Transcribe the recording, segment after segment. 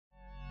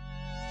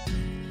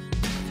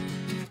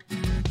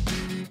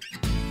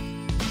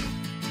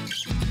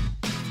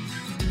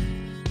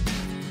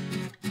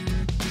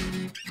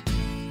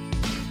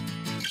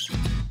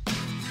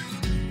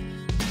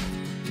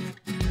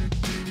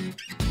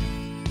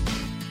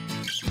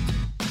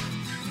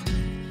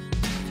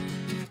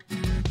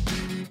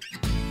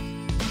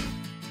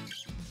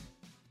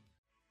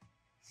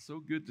So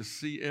good to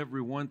see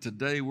everyone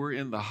today. We're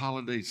in the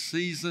holiday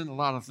season, a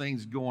lot of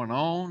things going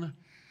on.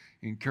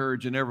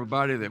 Encouraging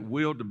everybody that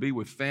will to be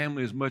with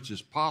family as much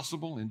as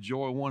possible,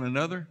 enjoy one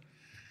another.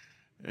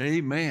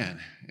 Amen.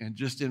 And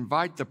just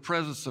invite the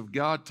presence of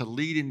God to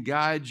lead and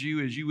guide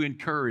you as you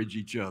encourage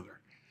each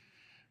other.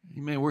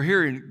 Amen. We're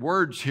hearing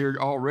words here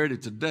already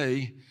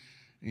today,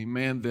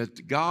 amen,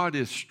 that God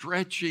is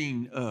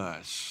stretching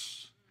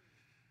us.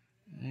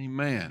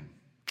 Amen.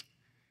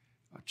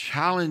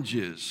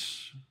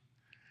 Challenges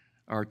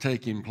are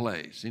taking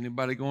place.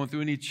 Anybody going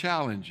through any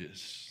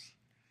challenges?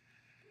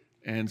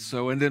 And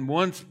then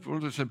once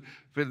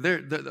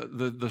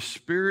the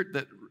spirit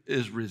that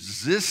is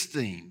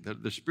resisting,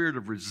 the spirit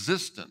of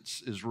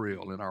resistance is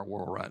real in our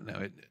world right now,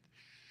 isn't it?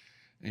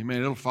 Amen.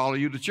 It'll follow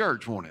you to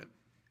church, won't it?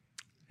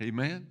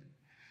 Amen.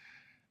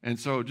 And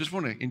so just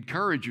want to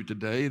encourage you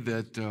today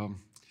that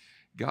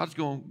God's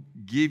going to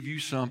give you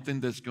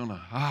something that's going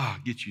to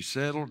get you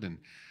settled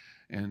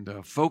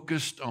and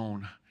focused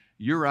on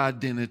your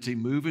identity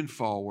moving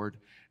forward.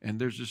 And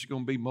there's just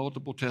going to be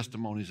multiple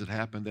testimonies that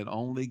happen that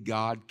only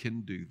God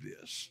can do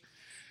this.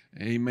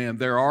 Amen.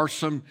 There are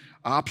some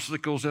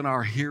obstacles in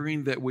our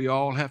hearing that we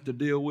all have to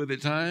deal with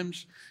at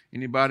times.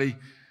 Anybody,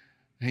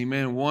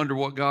 amen, wonder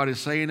what God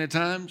is saying at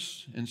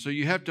times? And so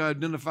you have to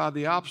identify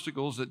the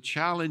obstacles that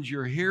challenge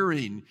your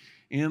hearing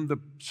in the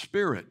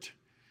spirit.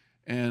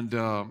 And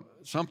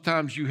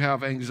sometimes you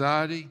have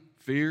anxiety,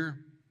 fear,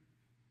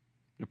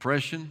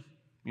 depression.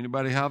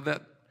 Anybody have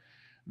that?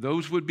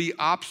 Those would be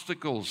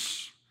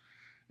obstacles,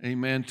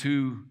 amen,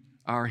 to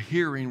our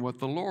hearing what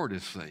the Lord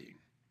is saying.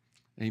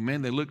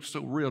 Amen. They look so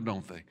real,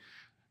 don't they?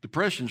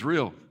 Depression's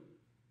real.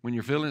 When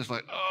you're feeling it's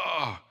like,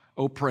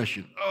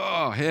 oppression,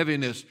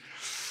 heaviness.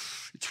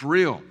 It's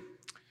real.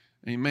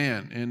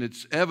 Amen. And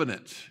it's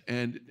evident.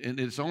 And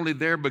it's only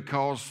there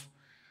because,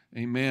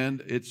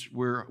 amen,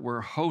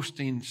 we're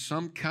hosting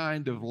some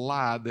kind of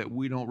lie that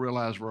we don't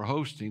realize we're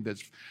hosting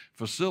that's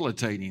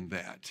facilitating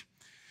that.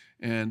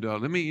 And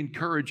let me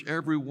encourage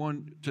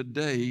everyone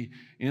today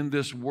in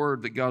this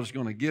word that God's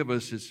going to give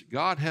us is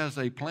God has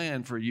a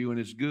plan for you and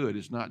it's good.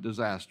 It's not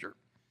disaster.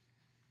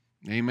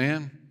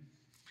 Amen.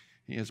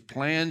 He has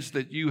plans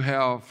that you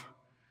have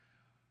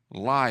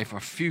life, a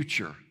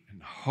future,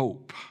 and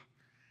hope.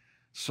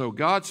 So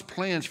God's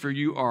plans for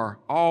you are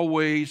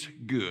always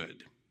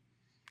good.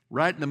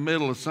 Right in the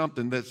middle of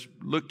something that's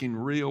looking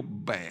real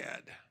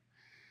bad,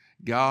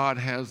 God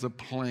has a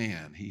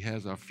plan. He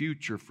has a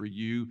future for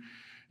you.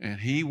 And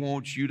He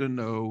wants you to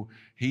know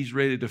He's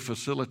ready to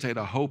facilitate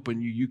a hope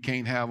in you you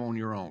can't have on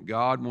your own.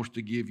 God wants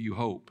to give you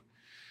hope.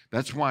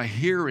 That's why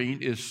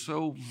hearing is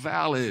so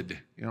valid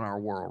in our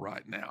world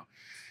right now.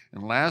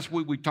 And last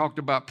week we talked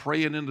about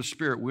praying in the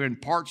Spirit. We're in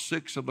part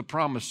 6 of the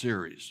Promise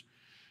series.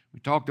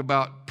 We talked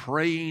about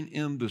praying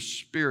in the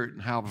Spirit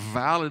and how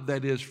valid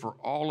that is for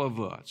all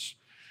of us.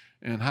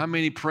 And how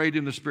many prayed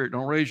in the Spirit?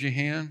 Don't raise your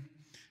hand.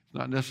 It's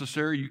not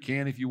necessary. You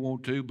can if you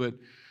want to, but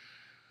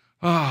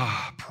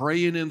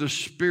praying in the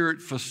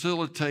Spirit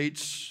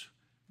facilitates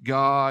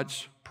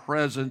God's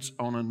presence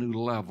on a new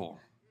level.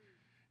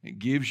 It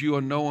gives you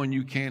a knowing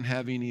you can't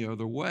have any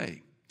other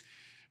way.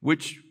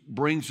 Which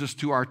brings us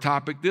to our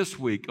topic this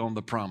week on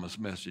the Promise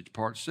Message,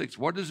 part 6.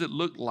 What does it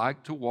look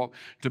like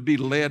to be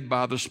led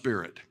by the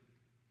Spirit?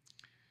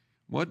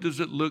 What does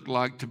it look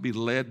like to be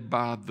led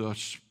by the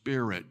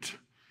Spirit?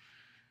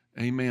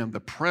 Amen. The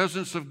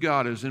presence of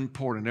God is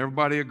important.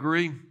 Everybody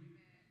agree?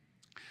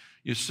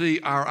 You see,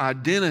 our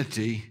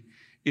identity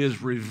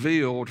is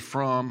revealed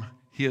from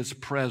His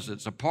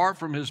presence. Apart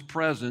from His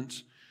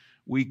presence,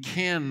 we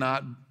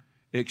cannot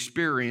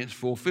experience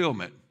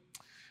fulfillment.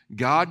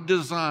 God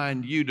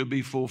designed you to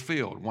be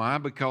fulfilled. Why?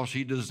 Because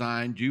He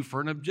designed you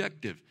for an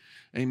objective.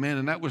 Amen.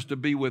 And that was to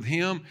be with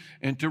Him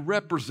and to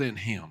represent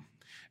Him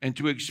and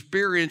to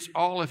experience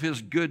all of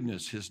His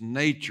goodness, His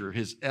nature,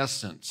 His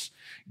essence.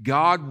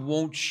 God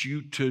wants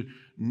you to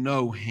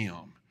know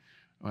Him.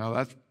 Well,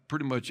 that's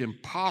pretty much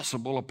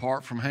impossible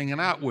apart from hanging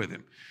out with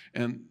Him.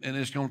 And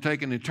it's going to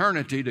take an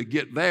eternity to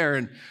get there.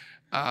 And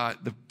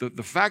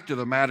the fact of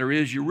the matter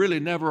is you really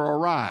never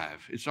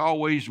arrive. It's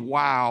always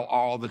wow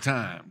all the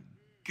time.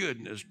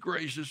 Goodness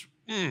gracious.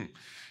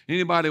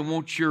 Anybody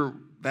want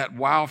that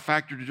wow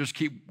factor to just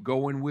keep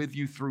going with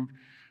you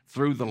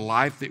through the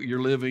life that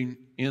you're living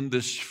in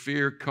this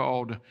sphere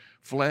called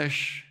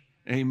flesh?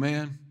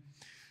 Amen.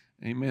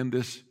 Amen.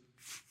 This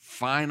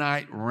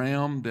finite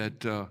realm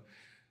that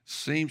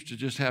seems to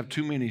just have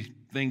too many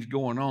things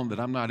going on that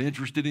I'm not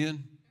interested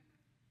in.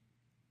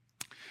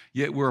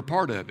 Yet we're a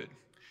part of it.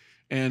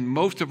 And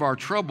most of our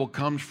trouble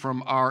comes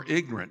from our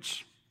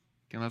ignorance.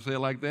 Can I say it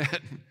like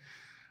that?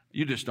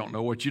 You just don't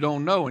know what you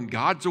don't know, and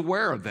God's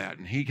aware of that.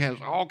 And He has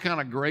all kind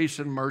of grace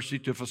and mercy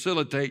to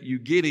facilitate you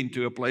getting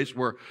to a place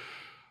where,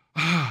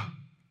 I'm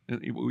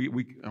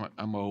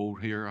old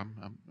here.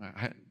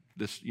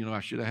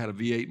 I should have had a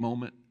V8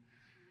 moment.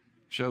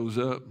 Shows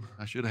up.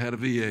 I should have had a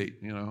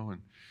V8,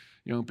 and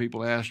young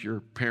people, ask your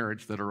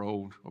parents that are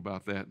old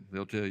about that.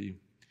 They'll tell you.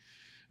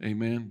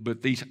 Amen.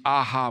 But these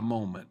aha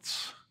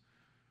moments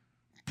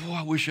Boy,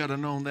 I wish I'd have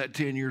known that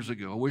 10 years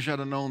ago. I wish I'd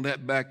have known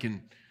that back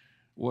in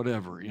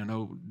whatever,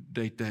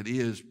 date that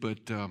is.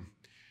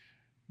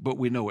 But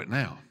we know it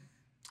now,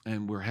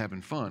 and we're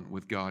having fun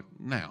with God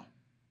now.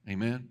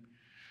 Amen.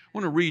 I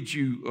want to read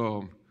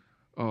you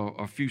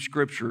a few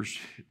scriptures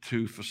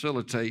to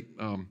facilitate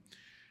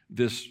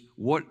this.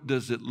 What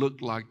does it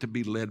look like to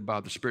be led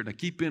by the Spirit? Now,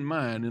 keep in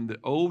mind, in the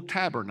old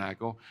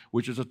tabernacle,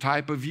 which is a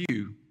type of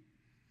you,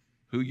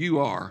 who you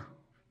are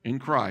in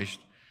Christ,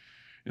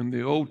 in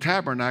the old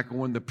tabernacle,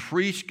 when the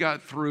priest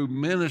got through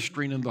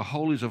ministering in the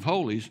holies of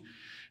holies,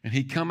 and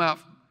he come out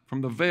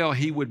from the veil,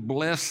 he would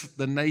bless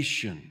the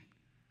nation.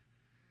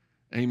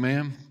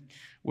 Amen.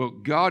 Well,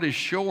 God is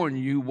showing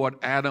you what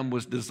Adam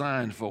was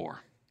designed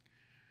for.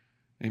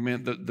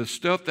 Amen. The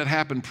stuff that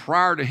happened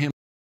prior to him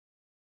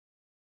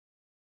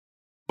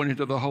going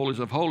into the holies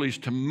of holies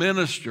to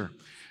minister,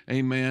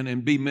 amen,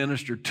 and be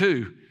ministered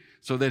to,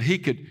 so that he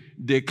could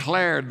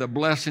declare the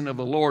blessing of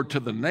the Lord to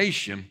the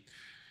nation,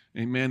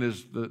 amen,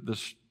 is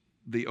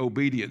the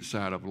obedient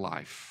side of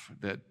life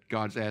that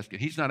God's asking.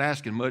 He's not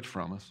asking much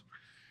from us.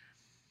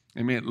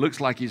 Amen. It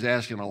looks like he's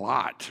asking a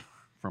lot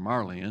from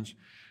our lens,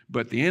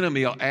 but the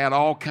enemy will add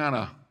all kind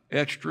of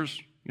extras.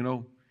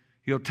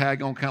 He'll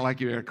tag on kind of like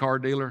you're at a car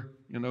dealer.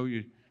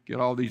 You get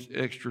all these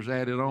extras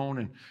added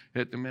on,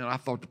 and man, I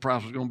thought the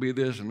price was going to be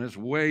this, and it's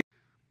way.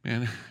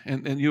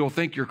 And you'll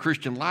think your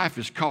Christian life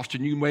is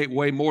costing you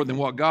way more than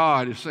what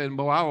God is saying.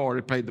 Boy, I've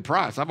already paid the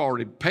price. I've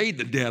already paid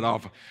the debt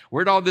off.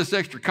 Where'd all this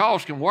extra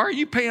cost come? Why are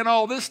you paying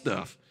all this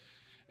stuff?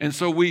 And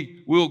so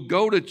we'll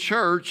go to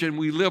church and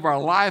we live our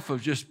life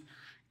of just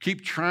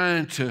keep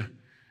trying to,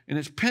 and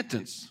it's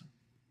penance.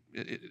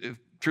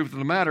 Truth of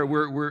the matter,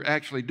 we're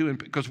actually doing,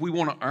 because we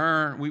want to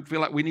earn, we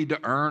feel like we need to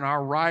earn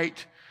our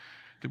right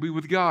to be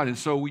with God. And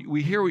so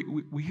we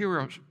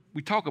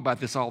talk about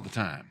this all the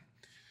time.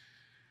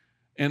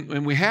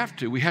 And we have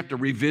to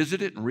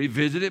revisit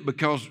it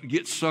because we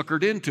get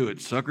suckered into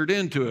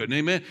it,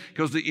 amen?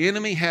 Because the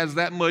enemy has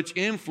that much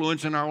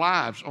influence in our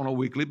lives on a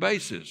weekly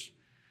basis.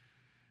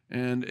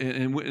 And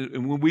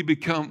when we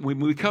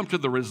come to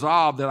the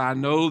resolve that I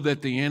know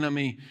that the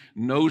enemy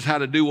knows how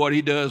to do what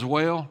he does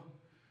well,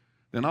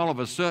 then all of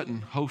a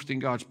sudden, hosting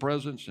God's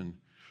presence and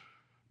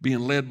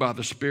being led by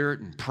the Spirit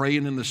and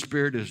praying in the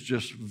Spirit is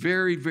just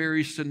very,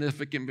 very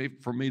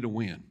significant for me to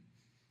win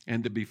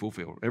and to be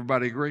fulfilled.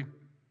 Everybody agree?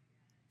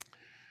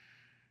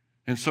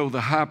 And so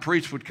the high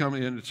priest would come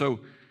in, and so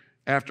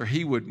after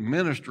he would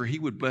minister, he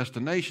would bless the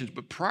nations.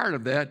 But prior to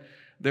that,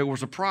 there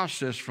was a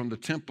process from the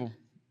temple,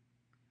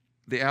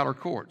 the outer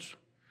courts.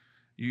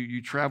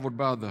 You traveled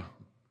by the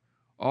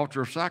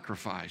altar of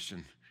sacrifice,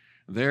 and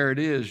there it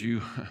is.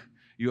 You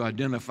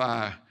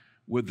identify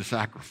with the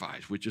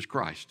sacrifice, which is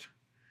Christ.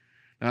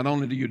 Not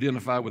only do you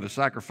identify with the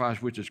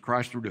sacrifice, which is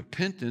Christ, through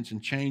repentance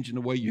and changing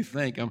the way you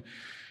think. I'm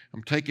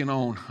taking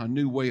on a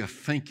new way of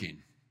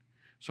thinking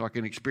so I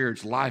can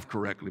experience life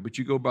correctly. But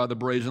you go by the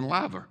brazen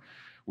laver,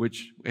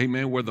 which,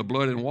 amen, where the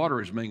blood and water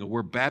is mingled,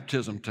 where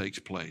baptism takes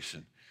place.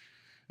 And,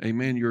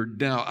 amen, you're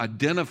now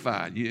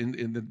identified.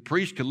 And the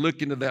priest could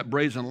look into that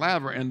brazen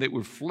laver, and it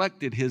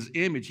reflected his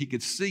image. He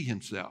could see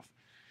himself.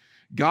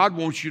 God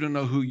wants you to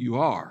know who you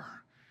are.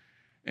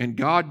 And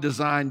God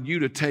designed you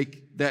to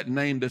take that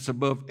name that's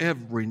above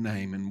every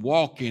name and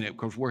walk in it,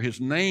 because where his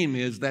name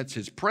is, that's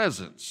his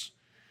presence.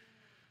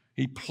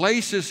 He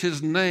places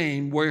his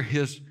name where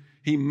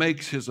he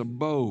makes his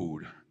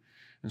abode.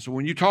 And so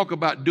when you talk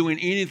about doing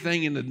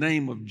anything in the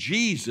name of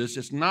Jesus,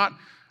 it's not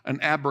an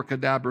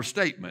abracadabra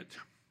statement.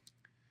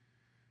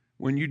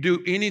 When you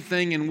do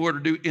anything in order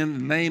to do in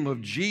the name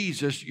of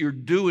Jesus, you're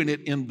doing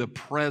it in the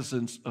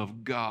presence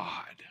of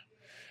God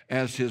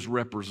as his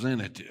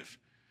representative.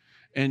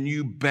 And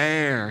you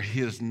bear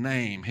his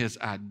name, his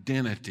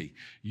identity.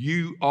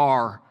 You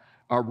are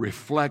a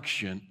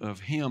reflection of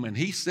him, and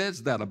he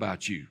says that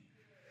about you.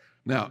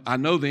 Now, I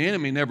know the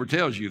enemy never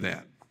tells you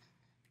that,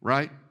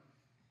 right?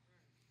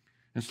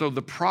 And so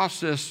the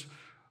process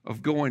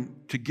of going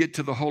to get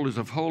to the holies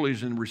of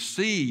holies and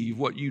receive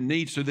what you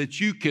need so that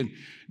you can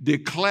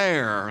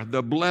declare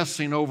the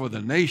blessing over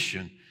the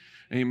nation,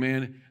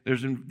 amen,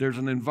 there's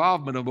an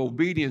involvement of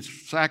obedience,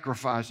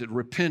 sacrifice, and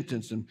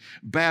repentance, and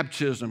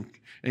baptism,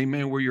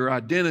 amen, where your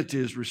identity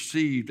is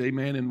received,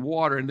 amen, in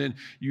water, and then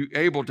you're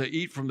able to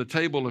eat from the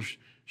table of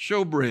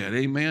showbread,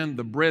 amen.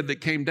 The bread that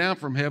came down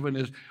from heaven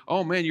is,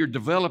 oh man, you're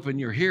developing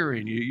your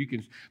hearing. You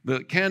can,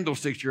 the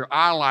candlesticks, your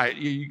eye light,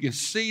 you can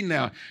see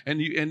now.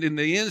 And in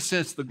the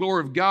incense, the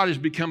glory of God is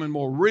becoming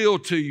more real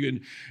to you.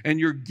 And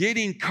you're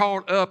getting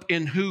caught up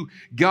in who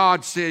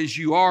God says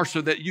you are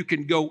so that you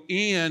can go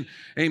in,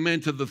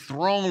 amen, to the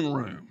throne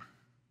room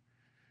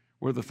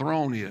where the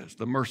throne is,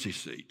 the mercy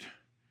seat,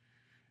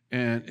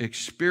 and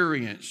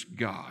experience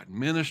God,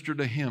 minister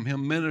to him,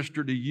 him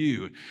minister to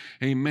you,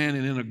 amen,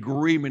 and in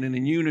agreement and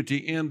in unity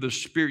in the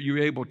Spirit, you're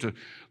able to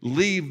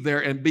leave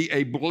there and be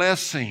a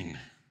blessing.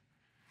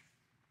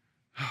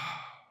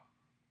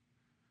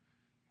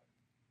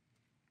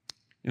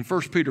 In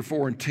 1 Peter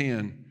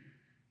 4:10,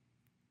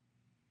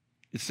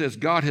 it says,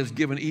 God has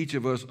given each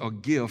of us a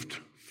gift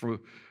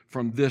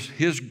from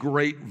his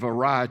great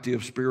variety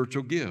of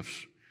spiritual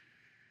gifts.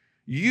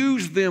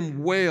 Use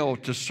them well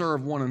to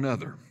serve one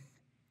another.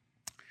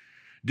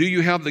 Do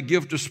you have the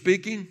gift of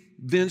speaking?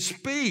 Then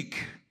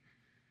speak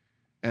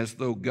as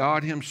though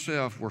God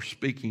himself were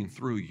speaking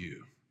through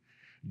you.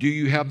 Do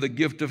you have the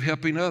gift of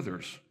helping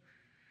others?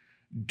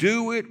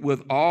 Do it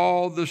with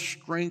all the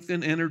strength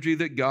and energy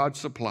that God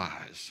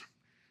supplies.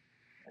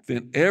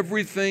 Then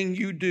everything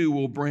you do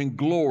will bring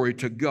glory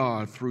to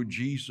God through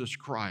Jesus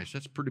Christ.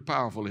 That's pretty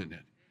powerful, isn't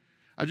it?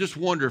 I just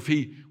wonder if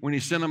when he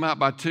sent them out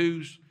by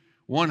twos,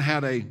 one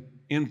had a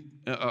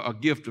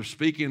gift of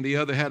speaking, the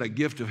other had a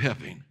gift of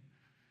helping.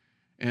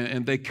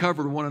 And they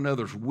covered one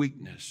another's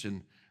weakness,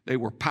 and they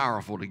were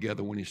powerful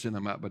together when he sent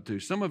them out by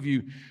twos. Some of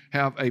you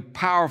have a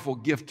powerful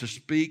gift to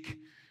speak,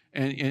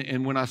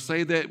 and when I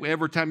say that,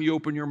 every time you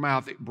open your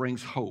mouth, it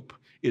brings hope.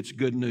 It's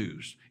good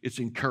news. It's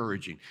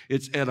encouraging.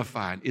 It's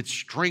edifying. It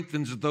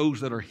strengthens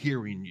those that are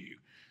hearing you.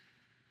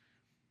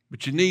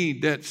 But you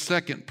need that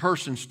second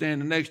person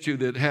standing next to you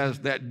that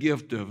has that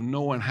gift of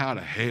knowing how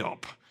to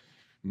help,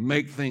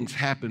 make things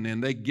happen,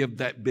 and they give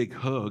that big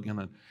hug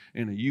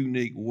in a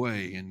unique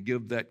way and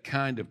give that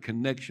kind of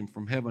connection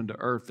from heaven to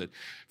earth that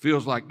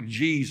feels like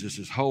Jesus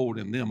is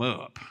holding them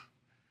up.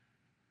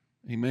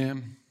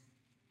 Amen?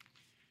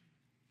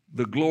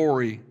 The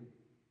glory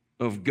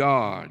of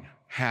God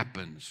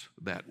happens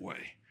that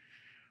way.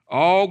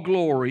 All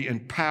glory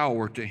and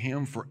power to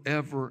him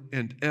forever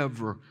and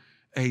ever.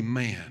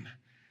 Amen.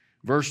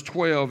 Verse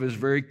 12 is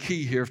very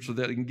key here so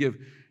that it can give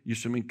you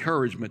some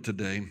encouragement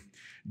today.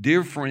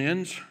 Dear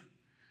friends,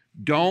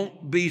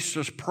 don't be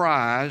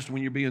surprised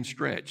when you're being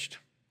stretched,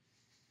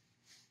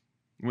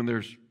 when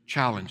there's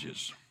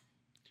challenges,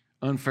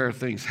 unfair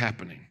things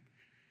happening,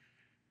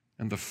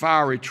 and the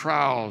fiery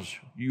trials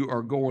you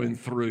are going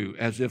through,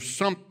 as if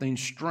something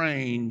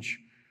strange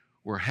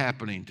were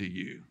happening to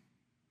you.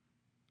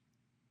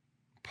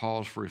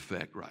 Pause for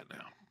effect right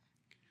now.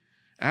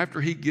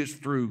 After he gets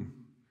through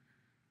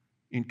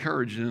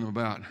encouraging them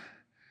about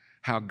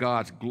how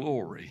God's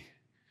glory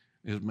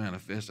is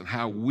manifest and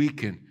how we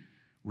can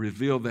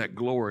reveal that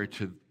glory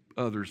to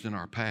others in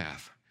our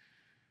path,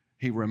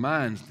 he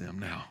reminds them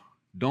now,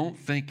 don't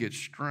think it's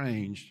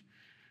strange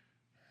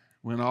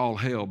when all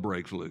hell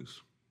breaks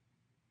loose.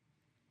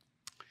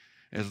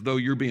 As though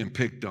you're being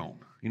picked on.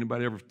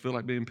 Anybody ever feel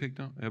like being picked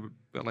on? Ever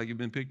felt like you've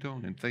been picked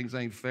on and things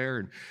ain't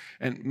fair?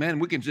 And man,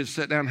 we can just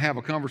sit down and have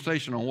a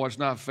conversation on what's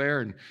not fair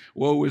and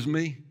woe is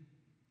me.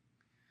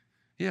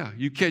 Yeah,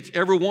 you catch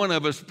every one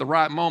of us at the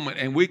right moment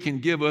and we can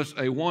give us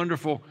a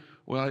wonderful,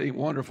 well, it ain't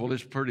wonderful,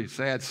 it's pretty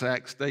sad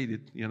sack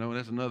stated,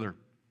 that's another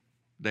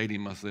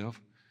dating myself.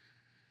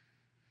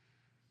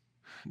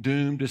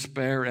 Doom,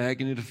 despair,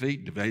 agony,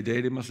 defeat,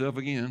 dating myself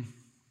again.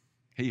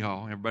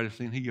 Hee-haw, everybody's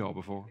seen hee-haw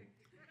before.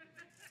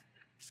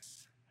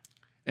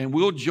 And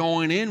we'll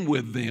join in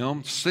with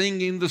them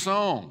singing the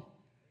song.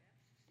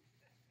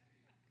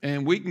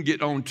 And we can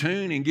get on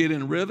tune and get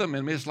in rhythm,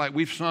 and it's like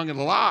we've sung it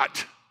a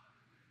lot.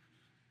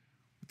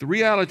 The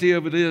reality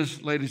of it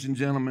is, ladies and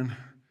gentlemen,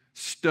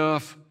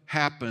 stuff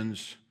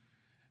happens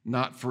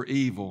not for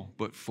evil,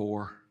 but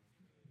for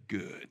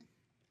good.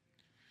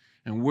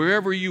 And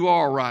wherever you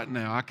are right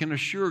now, I can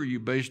assure you,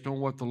 based on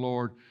what the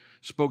Lord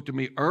spoke to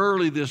me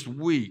early this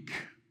week,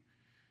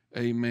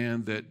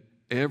 amen, that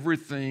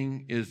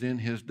everything is in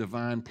his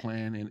divine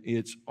plan in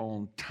its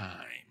own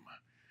time.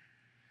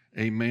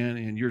 Amen.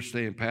 And you're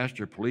saying,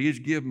 Pastor, please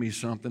give me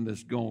something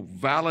that's going to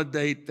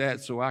validate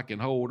that so I can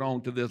hold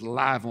on to this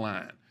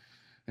lifeline.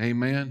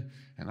 Amen.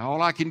 And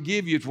all I can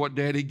give you is what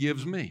Daddy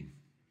gives me.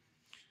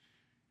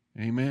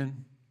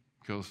 Amen.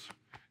 Because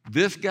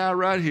this guy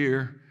right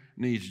here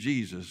needs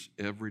Jesus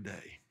every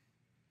day.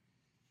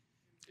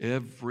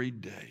 Every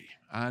day.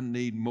 I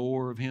need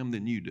more of him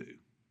than you do.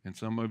 And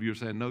some of you are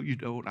saying, no, you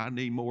don't. I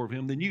need more of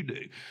him than you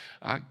do.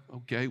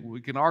 Okay, we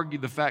can argue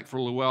the fact for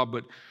a little while,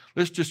 but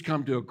let's just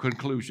come to a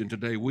conclusion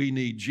today. We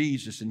need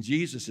Jesus, and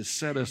Jesus has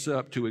set us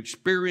up to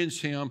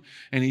experience him,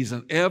 and he's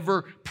an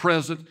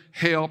ever-present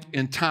help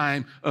in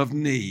time of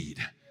need.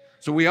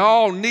 So we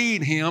all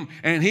need him,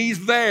 and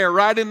he's there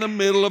right in the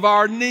middle of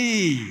our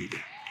need.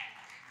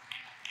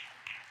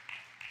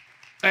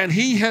 And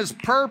he has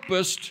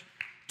purposed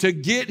to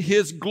get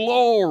his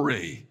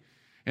glory.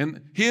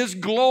 And his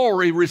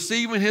glory,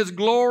 receiving his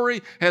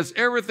glory, has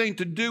everything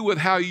to do with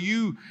how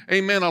you,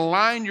 amen,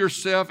 align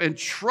yourself and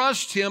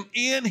trust him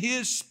in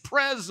his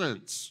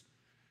presence.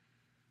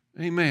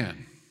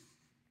 Amen.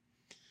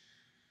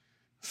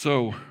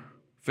 So,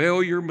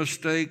 failure,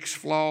 mistakes,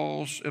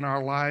 flaws in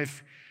our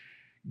life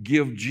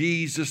give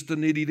Jesus the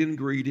needed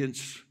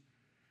ingredients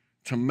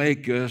to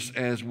make us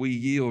as we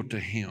yield to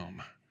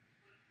him.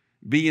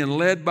 Being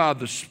led by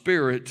the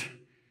Spirit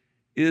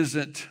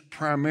isn't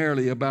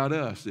primarily about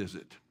us, is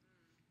it?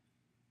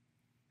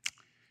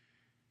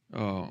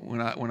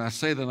 When I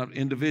say that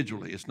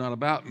individually, it's not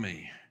about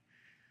me.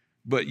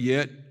 But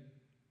yet,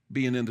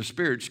 being in the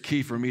Spirit's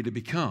key for me to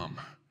become.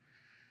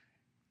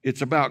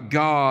 It's about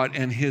God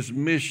and his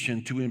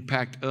mission to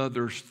impact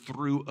others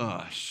through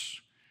us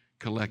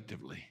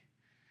collectively.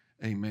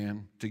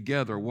 Amen.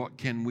 Together, what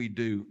can we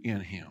do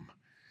in him?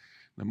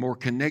 The more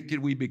connected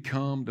we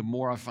become, the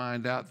more I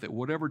find out that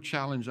whatever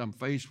challenge I'm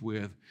faced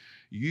with,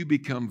 you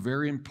become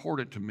very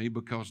important to me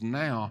because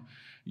now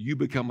you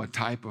become a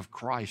type of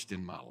Christ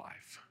in my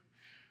life.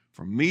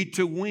 For me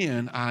to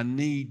win, I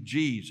need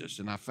Jesus.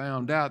 And I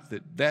found out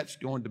that that's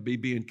going to be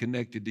being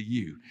connected to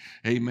you.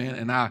 Amen.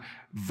 And I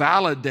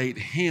validate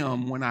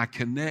him when I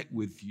connect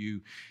with you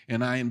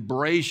and I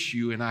embrace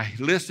you and I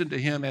listen to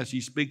him as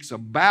he speaks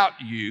about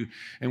you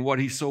and what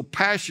he's so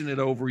passionate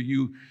over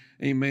you.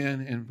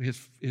 Amen. And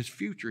his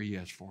future he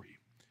has for you.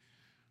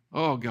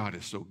 Oh, God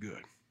is so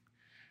good.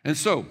 And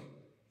so,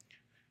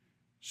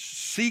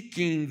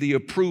 seeking the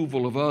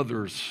approval of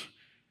others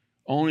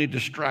only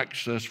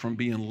distracts us from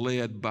being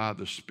led by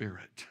the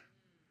Spirit.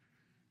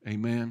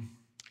 Amen.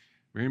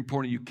 Very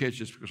important you catch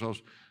this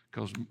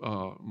because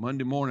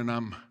Monday morning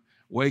I'm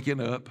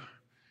waking up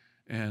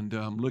and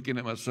I'm looking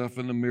at myself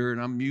in the mirror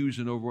and I'm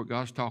musing over what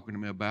God's talking to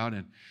me about.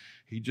 And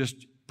he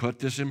just put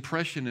this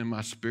impression in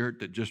my spirit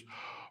that just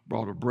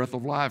brought a breath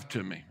of life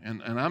to me.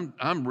 And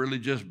I'm really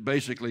just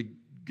basically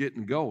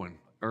getting going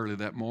early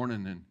that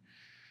morning. And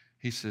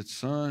he said,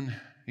 son,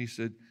 he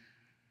said,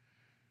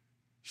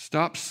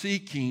 stop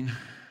seeking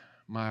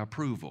my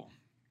approval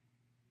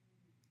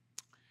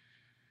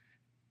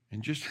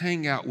and just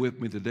hang out with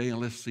me today and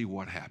let's see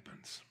what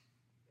happens.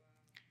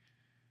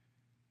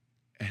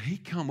 And he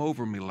come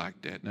over me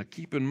like that. Now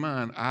keep in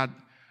mind,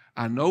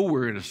 I know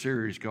we're in a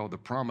series called The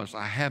Promise.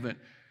 I haven't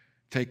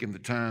taken the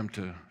time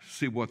to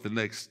see what the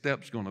next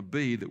step's going to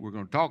be that we're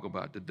going to talk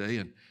about today.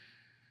 And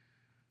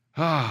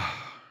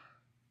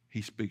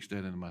he speaks that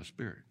into my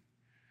spirit.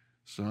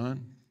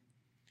 Son,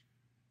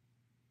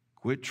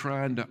 quit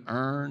trying to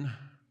earn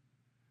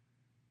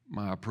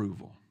my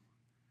approval.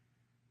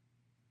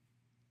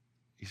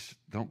 He said,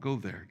 don't go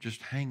there.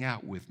 Just hang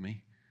out with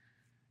me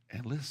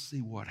and let's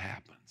see what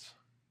happens.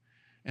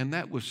 And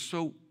that was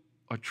so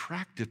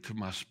attractive to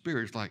my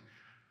spirit. It's like,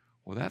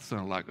 well, that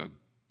sounded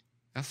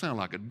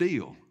like a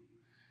deal.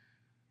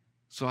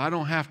 So I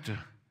don't have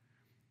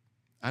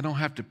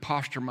to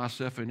posture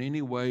myself in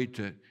any way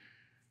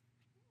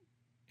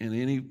in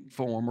any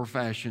form or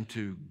fashion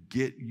to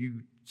get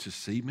you to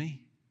see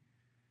me.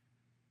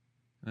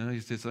 And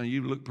he said, son,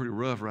 you look pretty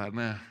rough right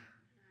now.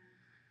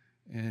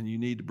 And you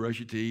need to brush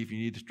your teeth. You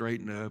need to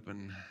straighten up.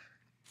 And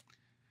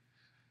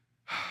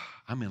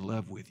I'm in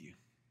love with you.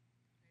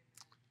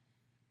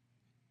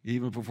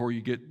 Even before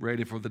you get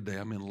ready for the day,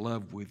 I'm in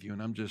love with you.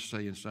 And I'm just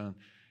saying, son,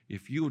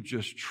 if you'll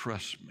just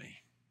trust me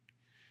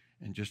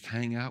and just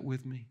hang out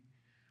with me,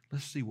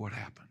 let's see what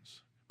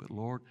happens. But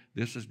Lord,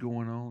 this is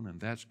going on, and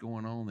that's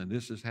going on, and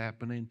this is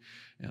happening,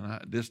 and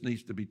this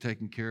needs to be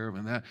taken care of,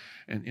 and that,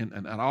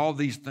 and all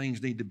these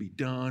things need to be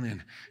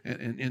done,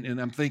 and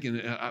I'm thinking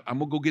I'm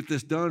gonna go get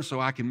this done so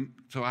I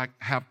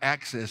have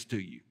access to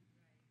you.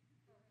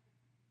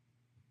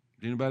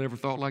 Anybody ever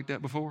thought like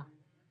that before?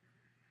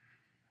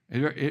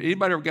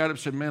 Anybody ever got up and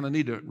said, man, I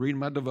need to read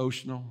my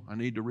devotional, I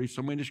need to read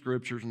so many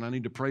scriptures, and I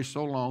need to pray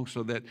so long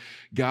so that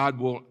God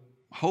will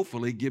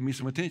hopefully give me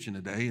some attention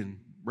today and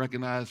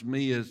recognize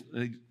me as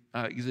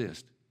I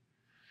exist.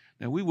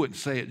 Now, we wouldn't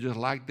say it just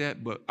like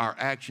that, but our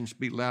actions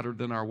speak louder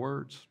than our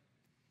words.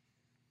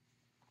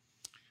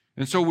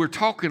 And so we're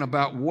talking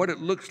about what it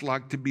looks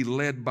like to be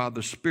led by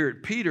the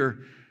Spirit. Peter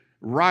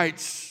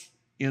writes,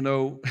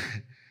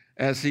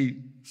 as he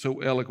so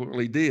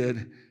eloquently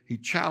did, he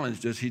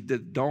challenged us. He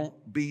did, don't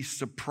be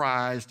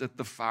surprised at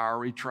the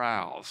fiery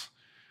trials.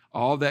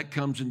 All that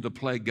comes into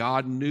play.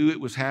 God knew it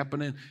was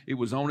happening. It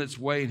was on its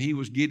way, and he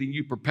was getting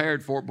you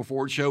prepared for it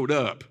before it showed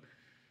up.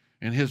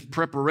 And his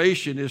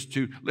preparation is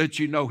to let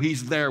you know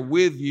he's there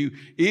with you.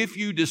 If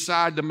you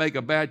decide to make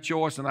a bad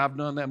choice, and I've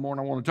done that more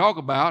than I want to talk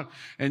about,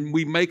 and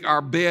we make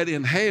our bed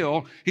in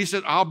hell, he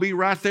said, I'll be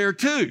right there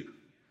too.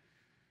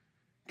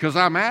 Because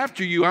I'm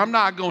after you. I'm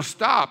not going to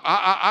stop.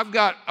 I've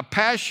got a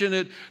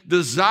passionate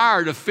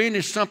desire to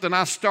finish something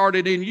I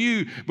started in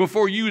you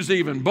before you was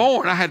even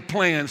born. I had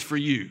plans for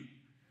you.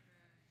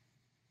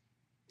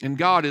 And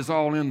God is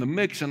all in the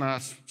mix, and I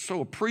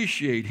so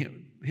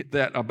appreciate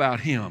that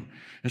about him.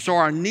 And so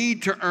our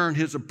need to earn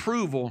his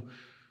approval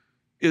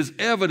is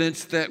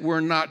evidence that we're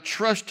not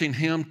trusting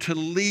him to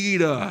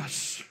lead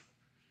us.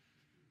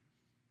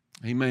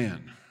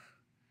 Amen.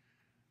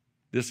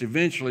 This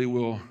eventually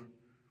will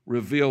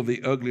reveal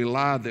the ugly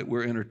lie that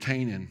we're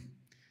entertaining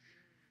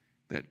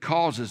that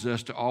causes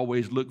us to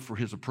always look for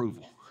his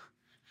approval.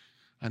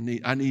 I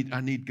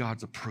need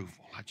God's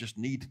approval. I just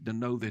need to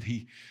know that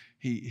he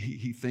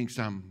thinks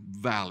I'm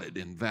valid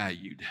and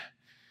valued,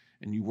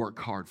 and you work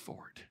hard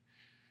for it.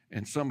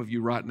 And some of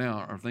you right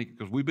now are thinking,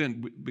 because we've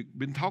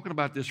been talking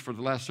about this for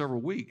the last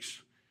several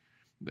weeks,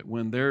 that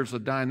when there's a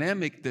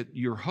dynamic that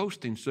you're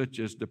hosting, such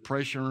as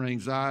depression or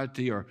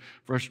anxiety or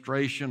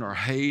frustration or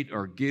hate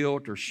or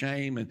guilt or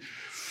shame, and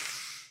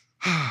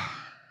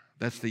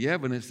that's the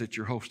evidence that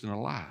you're hosting a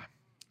lie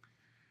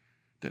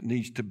that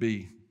needs to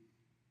be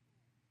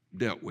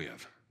dealt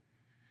with.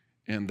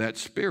 And that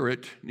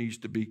spirit needs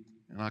to be,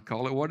 and I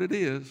call it what it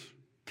is,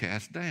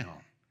 cast down.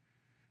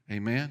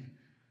 Amen?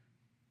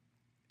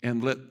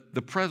 and let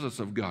the presence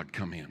of God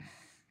come in.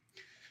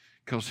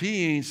 Because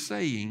he ain't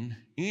saying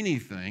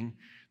anything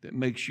that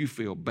makes you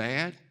feel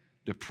bad,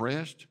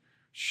 depressed,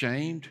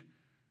 shamed,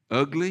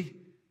 ugly.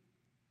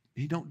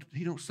 He don't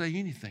say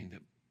anything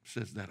that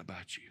says that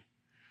about you.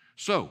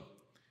 So,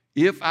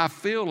 if I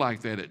feel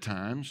like that at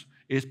times,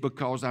 it's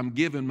because I'm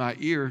giving my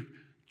ear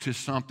to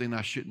something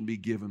I shouldn't be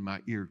giving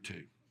my ear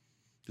to.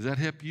 Does that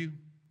help you?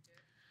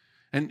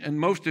 And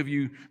most of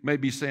you may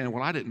be saying,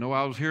 well, I didn't know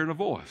I was hearing a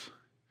voice.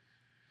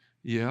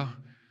 Yeah,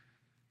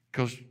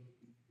 because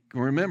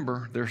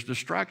remember, there's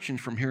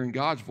distractions from hearing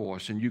God's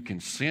voice, and you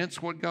can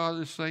sense what God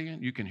is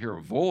saying. You can hear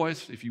a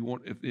voice if you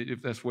want,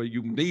 if that's what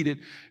you need it.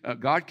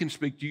 God can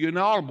speak to you in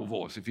an audible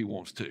voice if he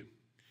wants to.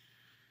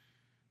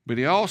 But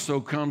he also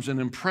comes in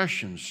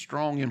impressions,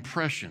 strong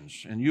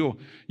impressions, and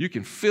you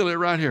can feel it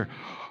right here.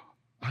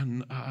 I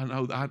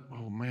know,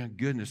 oh man,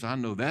 goodness, I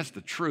know that's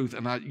the truth.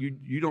 And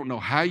you don't know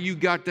how you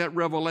got that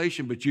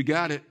revelation, but you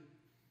got it.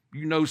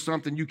 You know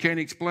something you can't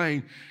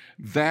explain.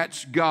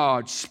 That's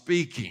God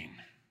speaking.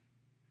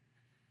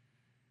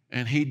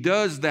 And he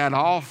does that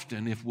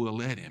often if we'll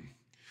let him.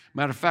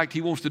 Matter of fact,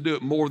 he wants to do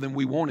it more than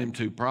we want him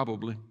to,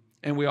 probably.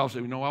 And we all say,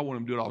 I want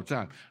him to do it all the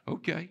time.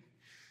 Okay.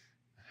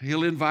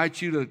 He'll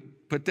invite you to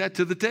put that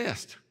to the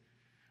test.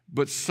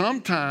 But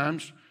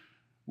sometimes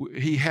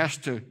he has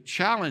to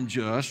challenge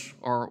us,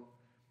 or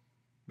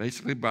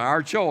basically by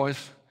our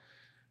choice,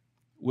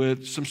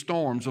 with some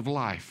storms of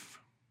life.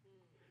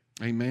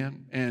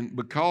 Amen. And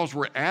because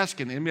we're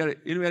asking,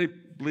 anybody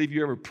believe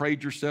you ever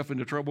prayed yourself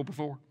into trouble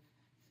before?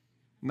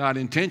 Not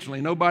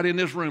intentionally. Nobody in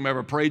this room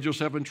ever prayed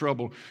yourself in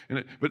trouble.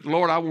 But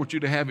Lord, I want you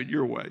to have it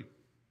your way.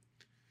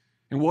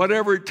 And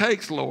whatever it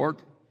takes, Lord,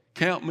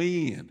 count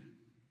me in.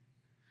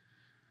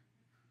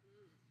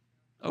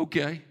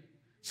 Okay.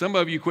 Some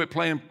of you quit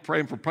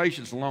praying for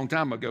patience a long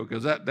time ago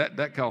because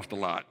that cost a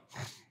lot.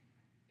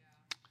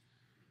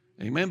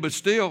 Amen. But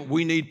still,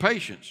 we need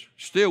patience.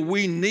 Still,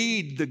 we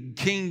need the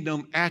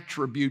kingdom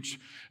attributes,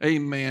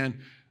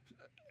 amen,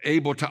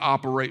 able to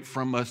operate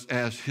from us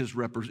as his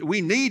representatives.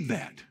 We need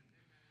that.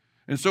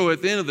 And so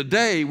at the end of the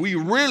day, we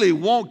really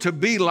want to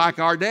be like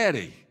our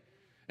daddy.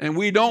 And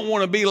we don't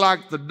want to be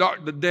like the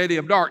daddy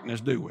of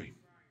darkness, do we?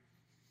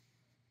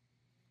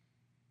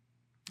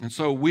 And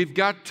so we've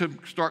got to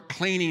start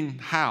cleaning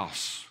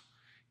house,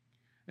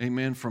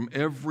 amen, from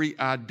every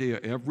idea,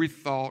 every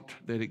thought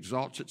that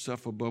exalts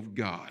itself above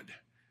God,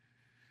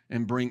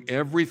 and bring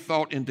every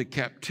thought into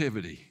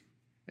captivity,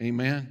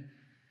 amen.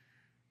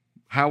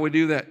 How we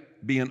do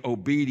that? Being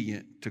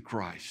obedient to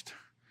Christ.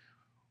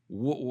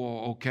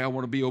 Well, okay, I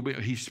want to be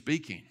obedient. He's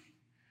speaking.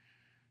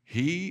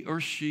 He or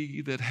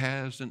she that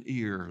has an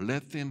ear,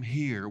 let them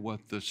hear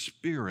what the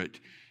Spirit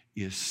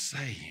is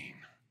saying.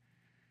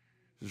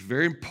 It's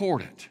very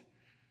important,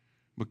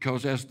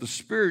 because as the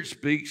Spirit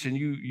speaks and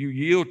you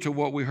yield to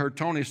what we heard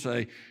Tony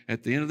say,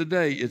 at the end of the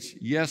day, it's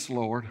yes,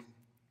 Lord.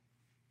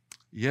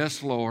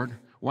 Yes, Lord.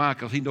 Why?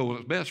 Because he knows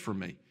what's best for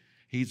me.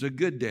 He's a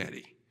good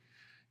daddy.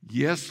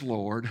 Yes,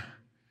 Lord.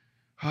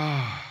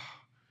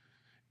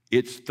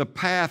 It's the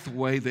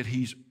pathway that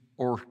he's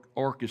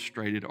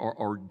orchestrated or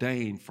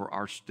ordained for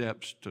our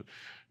steps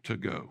to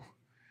go.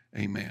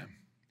 Amen.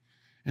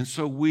 And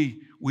so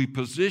we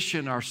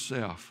position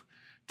ourselves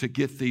to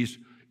get these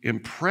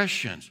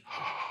impressions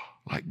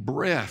like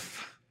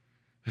breath.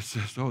 It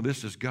says, oh,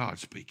 this is God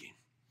speaking.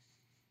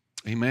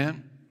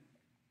 Amen.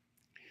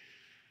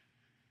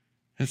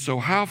 And so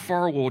how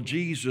far will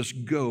Jesus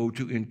go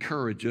to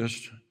encourage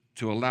us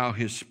to allow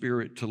his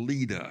Spirit to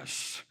lead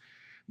us?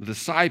 The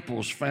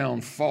disciples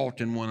found fault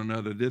in one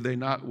another, did they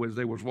not, as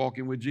they was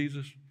walking with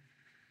Jesus?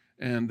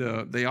 And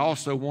they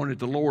also wanted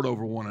to lord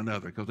over one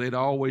another, because they'd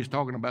always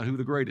talking about who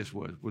the greatest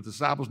was. Were the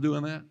disciples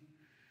doing that?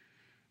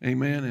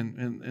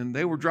 Amen. And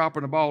they were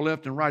dropping the ball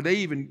left and right. They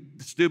even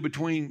stood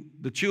between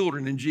the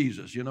children and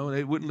Jesus.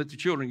 They wouldn't let the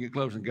children get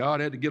close, and God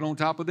had to get on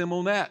top of them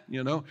on that.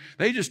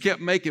 They just kept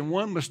making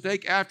one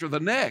mistake after the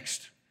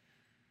next.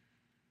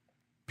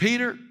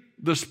 Peter,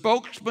 the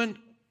spokesman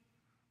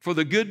for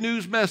the good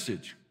news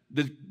message,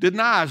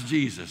 denies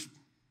Jesus.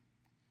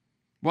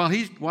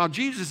 While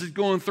Jesus is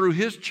going through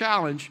his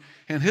challenge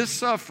and his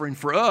suffering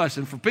for us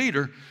and for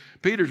Peter,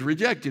 Peter's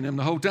rejecting him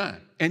the whole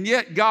time. And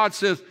yet God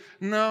says,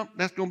 no,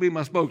 that's going to be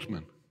my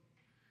spokesman.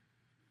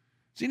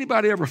 Has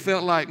anybody ever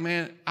felt like,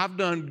 man, I've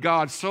done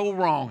God so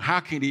wrong, how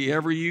can he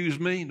ever use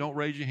me? Don't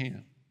raise your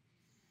hand.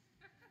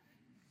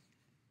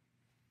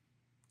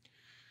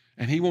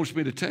 And he wants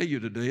me to tell you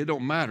today, it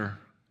don't matter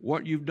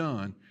what you've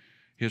done,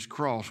 his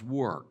cross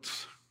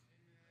works.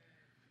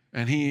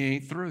 And he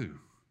ain't through.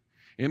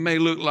 It may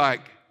look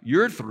like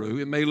you're through.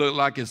 It may look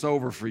like it's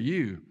over for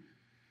you.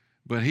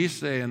 But he's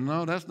saying,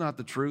 no, that's not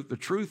the truth. The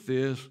truth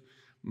is,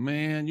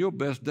 man, your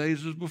best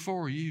days is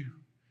before you.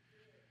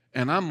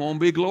 And I'm going to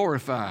be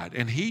glorified.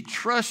 And he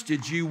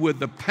trusted you with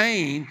the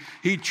pain.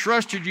 He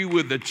trusted you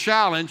with the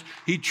challenge.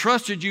 He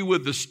trusted you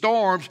with the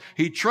storms.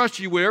 He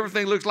trusted you with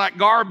everything that looks like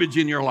garbage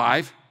in your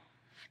life,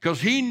 because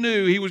he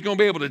knew he was going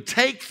to be able to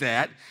take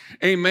that,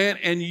 amen,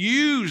 and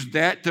use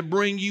that to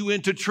bring you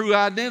into true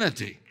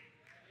identity.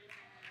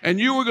 And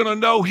you are going to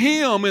know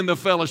him in the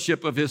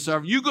fellowship of his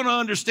suffering. You're going to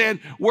understand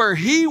where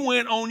he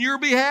went on your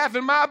behalf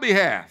and my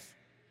behalf.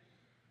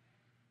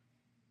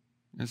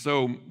 And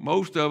so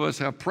most of us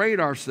have prayed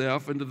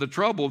ourselves into the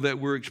trouble that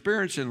we're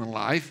experiencing in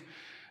life.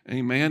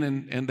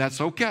 Amen. And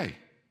that's okay.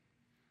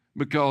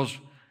 Because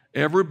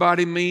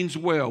everybody means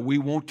well. We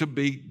want to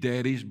be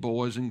daddy's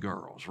boys and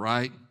girls,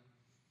 right?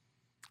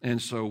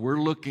 And so we're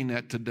looking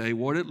at today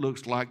what it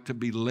looks like to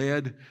be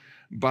led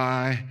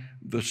by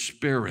the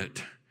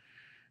Spirit.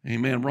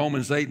 Amen.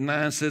 Romans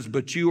 8:9 says,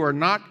 but you are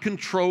not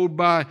controlled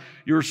by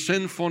your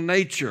sinful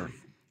nature.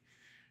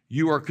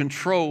 You are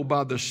controlled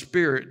by the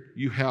Spirit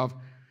you have,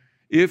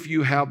 if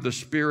you have the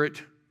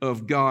Spirit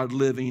of God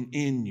living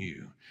in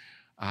you.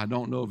 I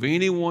don't know of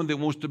anyone that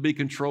wants to be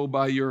controlled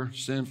by your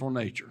sinful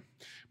nature.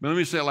 But let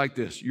me say it like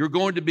this. You're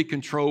going to be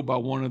controlled by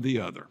one or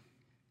the other.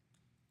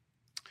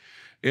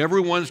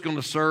 Everyone's going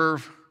to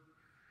serve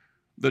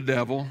the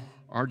devil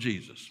or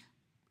Jesus.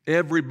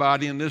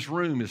 Everybody in this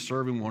room is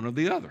serving one or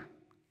the other.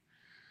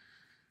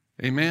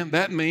 Amen.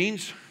 That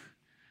means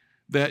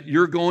that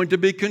you're going to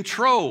be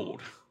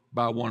controlled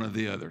by one of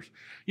the others.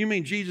 You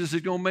mean Jesus is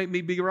going to make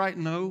me be right?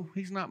 No,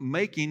 he's not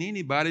making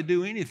anybody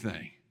do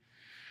anything.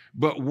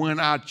 But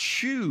when I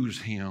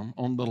choose him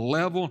on the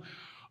level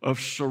of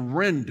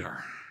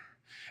surrender,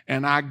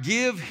 and I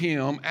give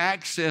him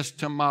access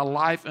to my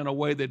life in a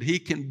way that he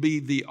can be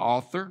the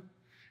author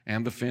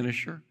and the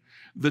finisher,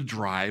 the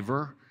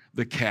driver,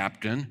 the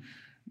captain,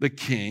 the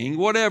king,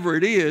 whatever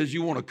it is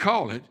you want to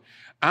call it,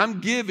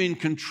 I'm giving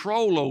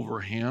control over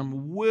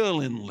him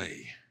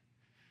willingly.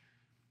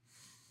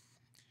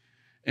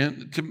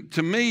 And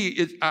to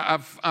me,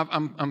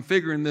 I'm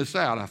figuring this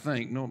out, I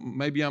think. No,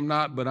 maybe I'm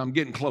not, but I'm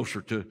getting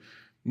closer to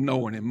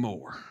knowing him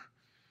more.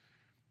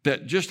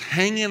 That just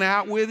hanging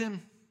out with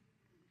him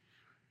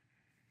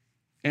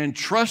and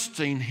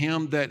trusting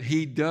him that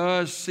he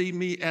does see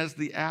me as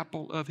the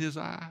apple of his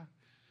eye,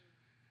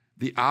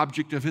 the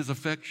object of his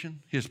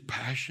affection, his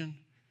passion.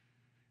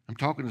 I'm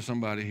talking to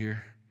somebody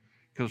here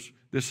because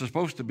this is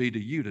supposed to be to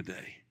you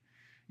today.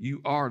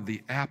 You are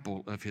the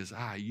apple of his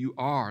eye. You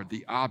are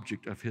the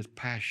object of his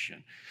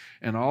passion.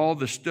 And all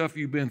the stuff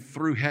you've been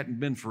through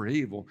hadn't been for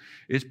evil.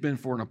 It's been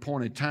for an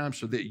appointed time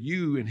so that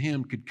you and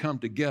him could come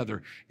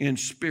together in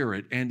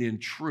spirit and in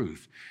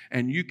truth.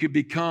 And you could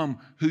become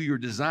who you're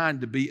designed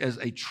to be as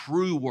a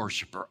true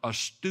worshiper, a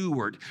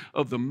steward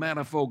of the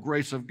manifold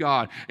grace of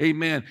God.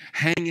 Amen.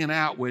 Hanging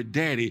out with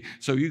daddy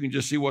so you can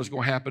just see what's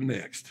going to happen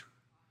next.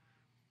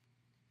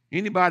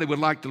 Anybody would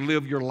like to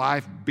live your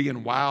life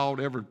being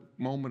wild every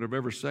moment of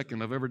every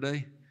second of every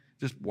day?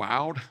 Just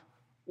wild?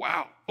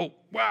 Wow. Oh,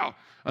 wow.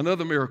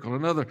 Another miracle,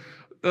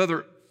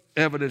 another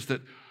evidence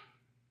that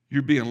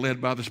you're being led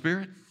by the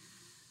Spirit.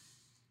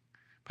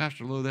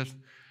 Pastor Lou,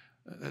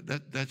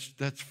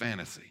 that's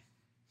fantasy.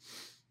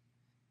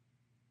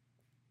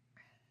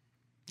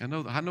 I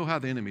know how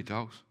the enemy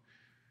talks.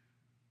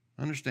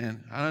 I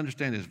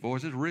understand his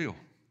voice. It's real.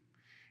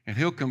 And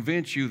he'll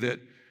convince you that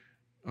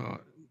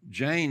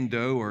Jane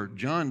Doe or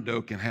John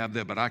Doe can have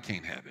that, but I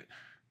can't have it.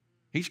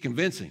 He's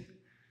convincing.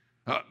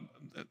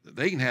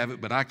 They can have it,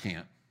 but I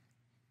can't.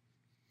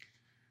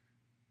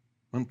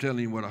 I'm telling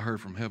you what I heard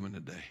from heaven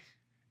today.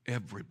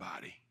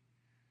 Everybody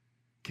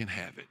can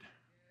have it.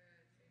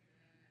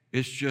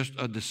 It's just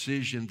a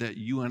decision that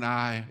you and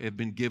I have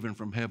been given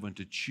from heaven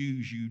to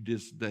choose you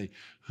this day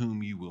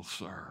whom you will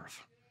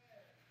serve.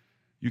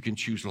 You can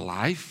choose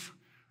life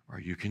or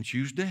you can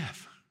choose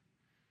death.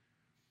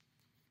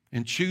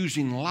 In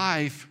choosing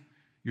life,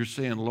 you're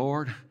saying,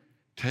 Lord,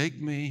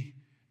 take me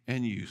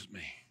and use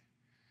me.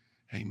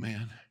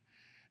 Amen.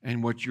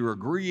 And what you're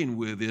agreeing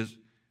with is,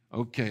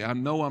 okay, I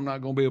know I'm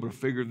not going to be able to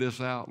figure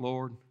this out,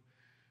 Lord,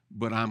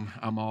 but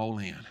I'm all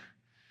in.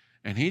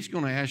 And he's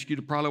going to ask you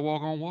to probably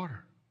walk on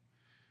water.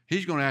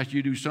 He's going to ask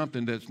you to do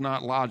something that's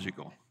not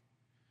logical.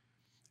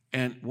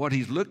 And what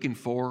he's looking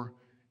for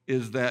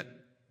is that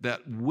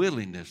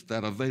willingness,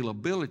 that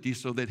availability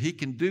so that he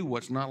can do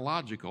what's not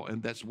logical,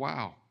 and that's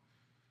wow.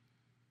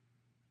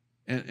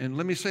 And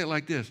let me say it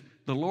like this.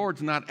 The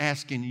Lord's not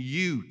asking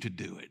you to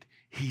do it.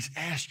 He's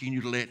asking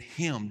you to let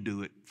him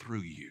do it through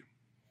you.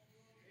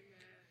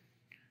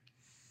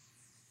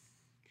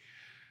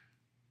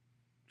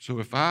 So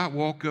if I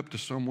walk up to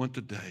someone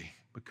today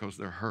because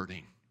they're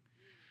hurting,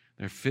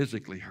 they're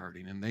physically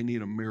hurting, and they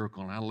need a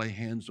miracle, and I lay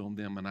hands on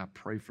them and I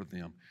pray for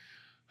them,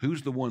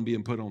 who's the one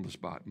being put on the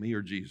spot, me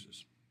or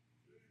Jesus?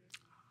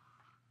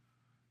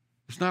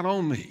 It's not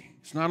on me.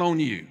 It's not on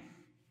you.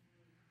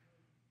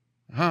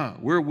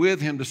 We're with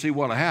him to see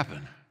what'll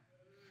happen.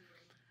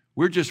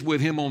 We're just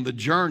with him on the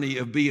journey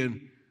of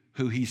being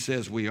who he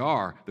says we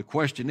are. The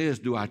question is,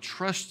 do I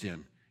trust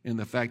him in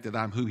the fact that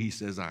I'm who he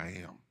says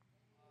I am?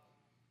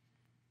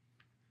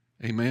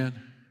 Amen?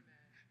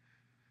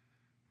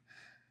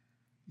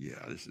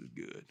 Yeah, this is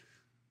good.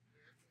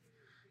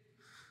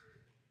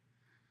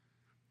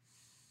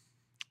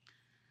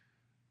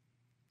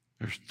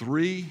 There's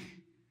 3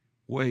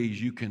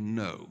 ways you can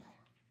know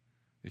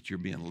that you're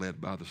being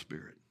led by the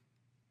Spirit.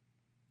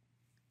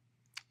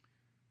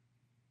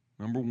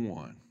 Number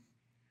 1,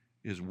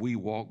 is we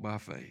walk by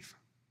faith.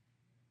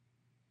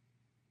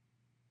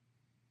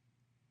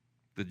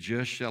 The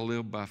just shall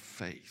live by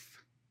faith.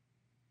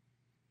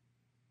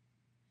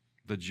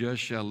 The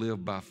just shall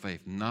live by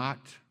faith, not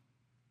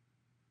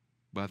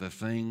by the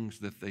things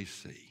that they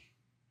see.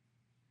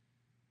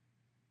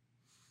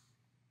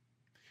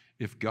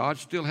 If God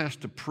still has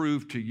to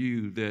prove to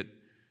you that,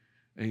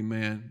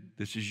 amen,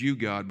 this is you,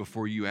 God,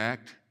 before you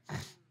act,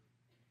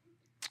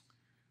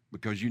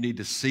 because you need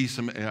to see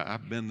some,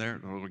 I've been there,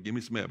 Lord, give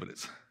me some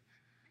evidence.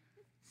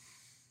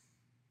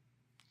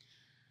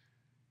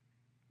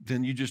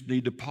 Then you just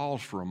need to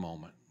pause for a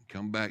moment.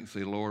 Come back and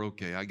say, Lord,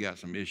 okay, I got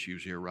some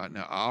issues here right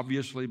now.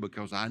 Obviously,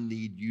 because I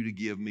need you to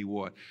give me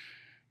what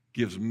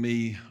gives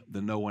me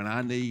the knowing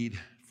I need.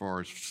 As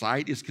far as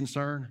sight is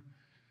concerned,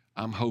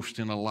 I'm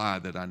hosting a lie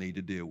that I need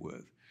to deal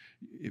with.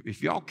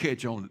 If y'all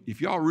catch on,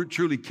 if y'all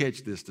truly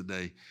catch this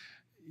today,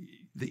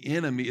 the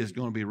enemy is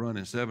going to be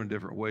running 7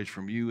 different ways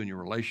from you and your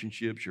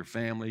relationships, your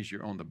families,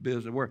 you're on the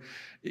business, where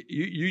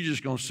you're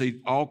just going to see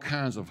all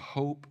kinds of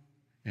hope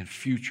and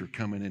future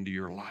coming into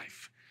your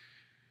life.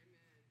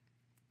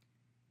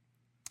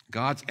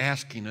 God's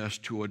asking us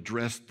to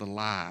address the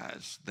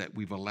lies that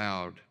we've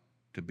allowed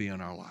to be in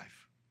our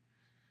life.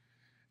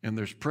 And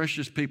there's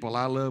precious people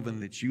I love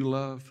and that you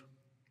love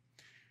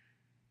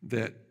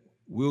that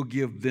we'll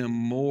give them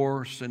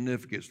more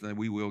significance than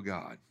we will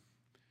God.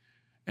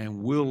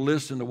 And we'll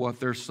listen to what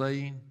they're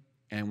saying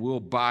and we'll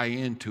buy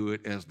into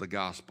it as the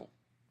gospel.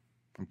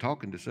 I'm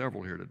talking to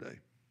several here today.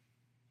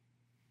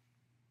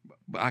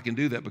 But I can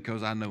do that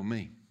because I know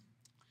me.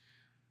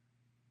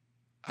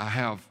 I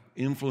have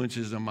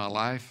influences in my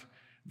life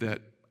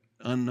that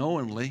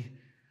unknowingly,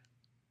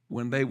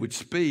 when they would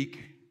speak,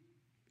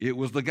 it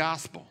was the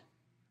gospel.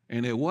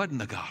 And it wasn't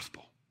the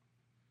gospel.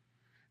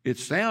 It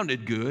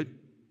sounded good.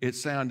 It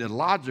sounded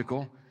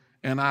logical.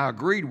 And I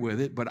agreed with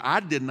it. But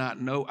I did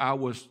not know I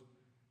was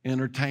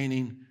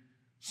entertaining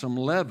some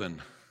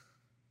leaven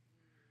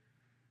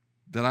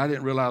that I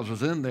didn't realize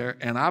was in there.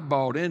 And I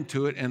bought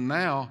into it. And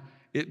now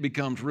it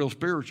becomes real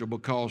spiritual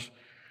because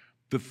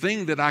the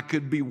thing that I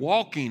could be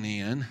walking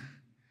in,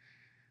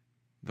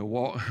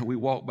 we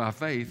walk by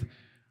faith,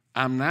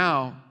 I'm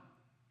now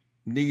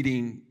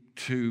needing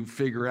to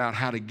figure out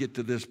how to get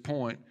to this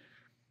point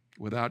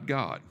without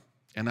God.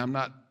 And I'm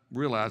not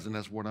realizing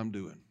that's what I'm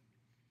doing.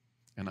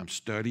 And I'm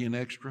studying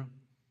extra.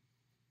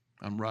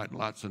 I'm writing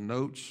lots of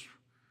notes.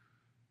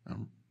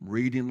 I'm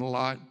reading a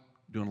lot,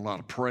 doing a lot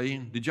of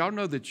praying. Did y'all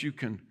know that you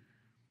can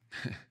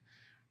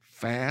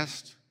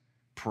fast,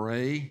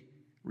 pray,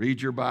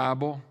 read your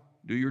Bible,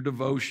 do your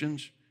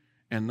devotions,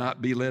 and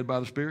not be led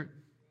by the Spirit?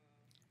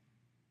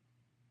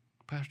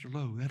 Pastor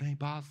Lowe, that ain't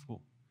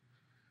possible.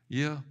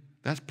 Yeah,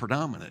 that's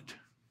predominant.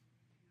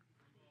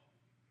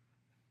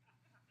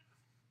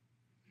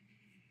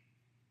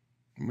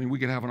 I mean, we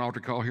could have an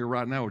altar call here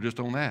right now just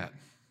on that.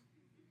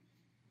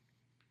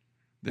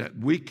 That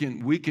we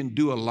can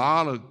do a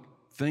lot of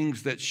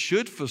things that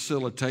should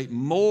facilitate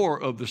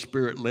more of the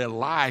Spirit-led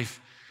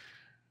life,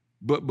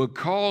 but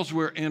because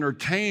we're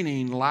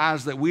entertaining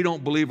lies that we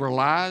don't believe are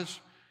lies,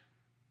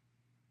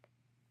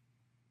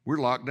 we're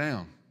locked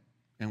down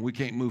and we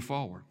can't move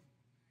forward.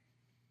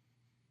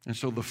 And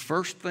so the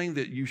first thing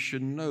that you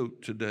should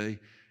note today,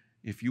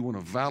 if you want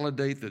to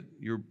validate that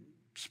you're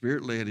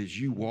Spirit-led, is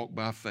you walk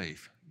by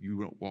faith. You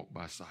don't walk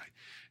by sight.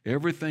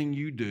 Everything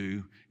you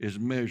do is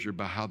measured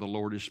by how the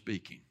Lord is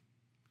speaking.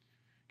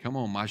 Come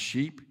on, my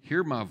sheep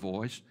hear my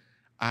voice.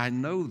 I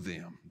know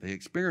them. They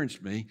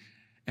experience me,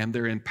 and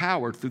they're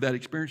empowered through that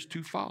experience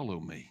to follow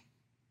me.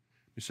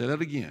 Let me say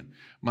that again.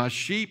 My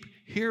sheep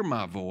hear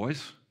my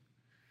voice.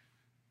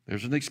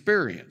 There's an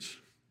experience.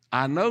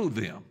 I know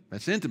them.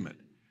 That's intimate.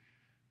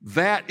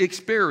 That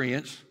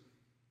experience,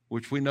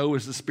 which we know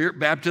is the Spirit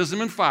baptism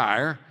and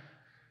fire,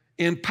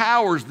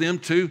 empowers them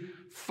to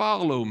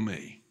follow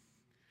me.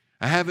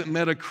 I haven't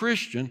met a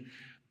Christian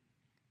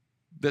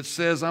that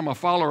says I'm a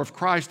follower of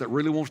Christ that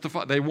really wants to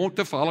follow. They want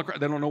to follow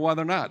Christ. They don't know why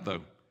they're not,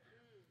 though.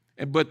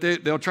 But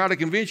they'll try to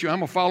convince you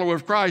I'm a follower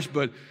of Christ,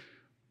 but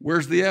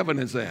where's the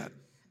evidence at?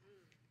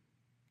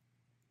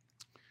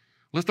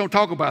 Let's don't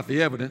talk about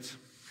the evidence.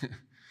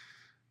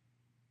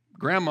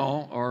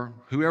 Grandma or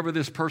whoever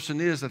this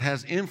person is that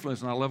has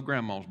influence, and I love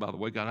grandmas, by the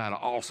way. God, I had an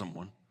awesome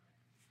one.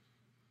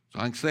 So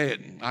I can say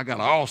it, I got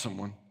an awesome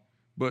one.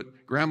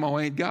 But grandma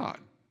ain't God.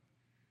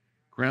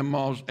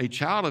 Grandma's a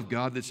child of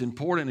God that's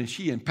important, and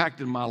she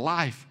impacted my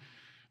life.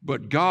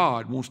 But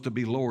God wants to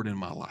be Lord in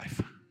my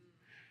life.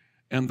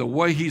 And the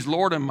way He's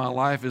Lord in my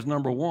life is,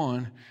 number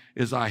one,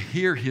 is I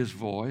hear His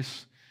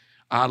voice.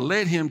 I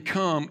let Him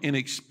come and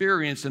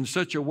experience in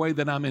such a way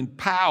that I'm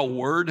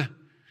empowered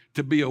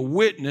to be a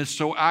witness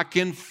so I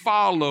can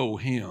follow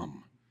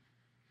Him.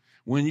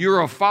 When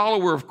you're a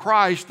follower of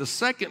Christ, the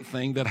second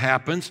thing that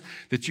happens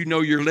that you know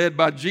you're led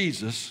by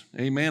Jesus,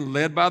 amen,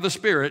 led by the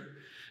Spirit,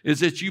 is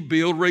that you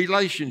build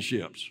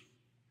relationships.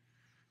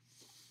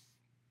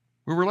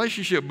 We're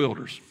relationship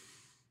builders.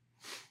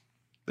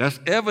 That's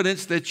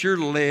evidence that you're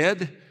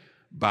led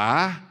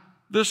by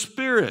the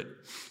Spirit.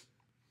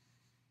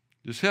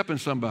 Just helping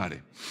somebody.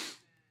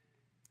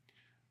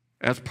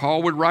 As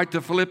Paul would write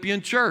to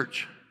Philippian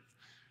church,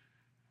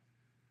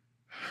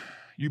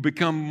 you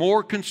become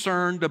more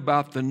concerned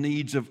about the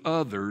needs of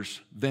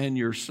others than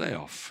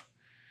yourself.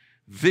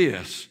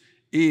 This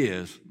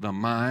is the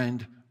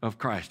mind of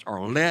Christ.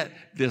 Or let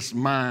this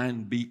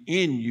mind be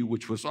in you,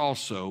 which was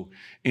also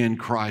in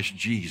Christ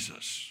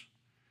Jesus.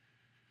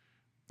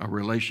 A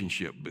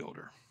relationship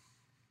builder.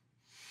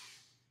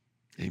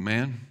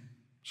 Amen.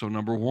 So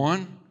number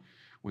one,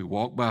 we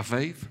walk by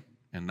faith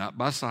and not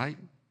by sight.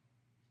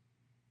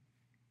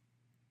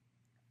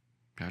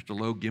 Pastor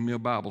Lowe, give me a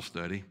Bible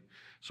study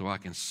so I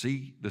can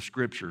see the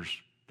scriptures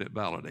that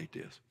validate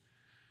this.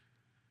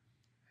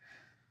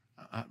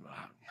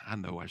 I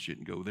know I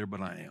shouldn't go there, but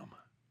I am.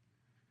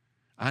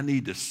 I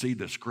need to see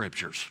the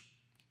scriptures.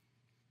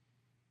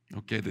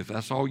 Okay, if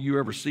that's all you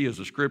ever see as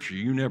a scripture,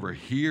 you never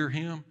hear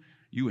him,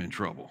 you in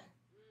trouble.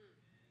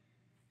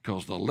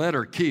 Because the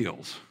letter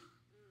kills.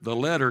 The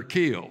letter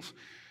kills.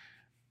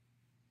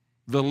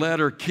 The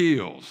letter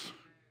kills.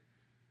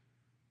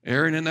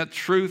 Aaron, isn't that the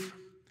truth?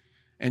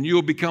 And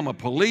you'll become a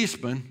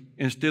policeman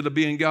instead of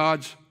being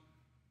God's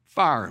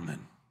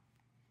fireman.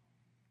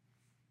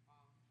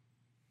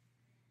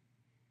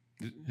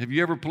 Have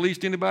you ever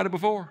policed anybody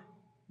before?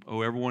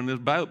 Oh, everyone in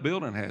this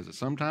building has it.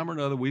 Sometime or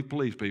another, we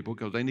police people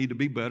because they need to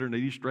be better and they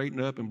need to straighten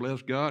up and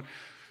bless God.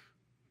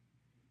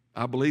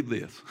 I believe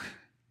this,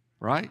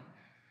 right?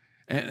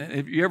 And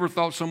have you ever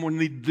thought someone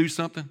needed to do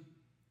something?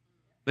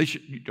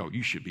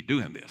 You should be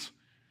doing this.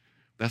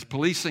 That's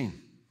policing.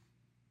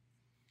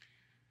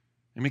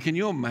 I mean, can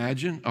you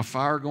imagine a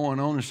fire going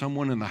on and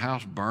someone in the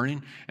house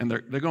burning, and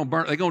they're going to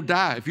burn? They're going to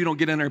die if you don't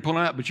get in there and pull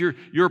them out. But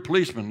you're a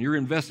policeman. You're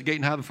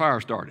investigating how the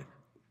fire started,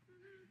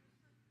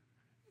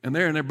 and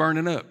they're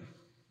burning up.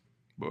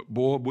 But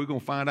boy, we're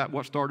going to find out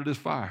what started this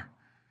fire.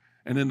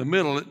 And in the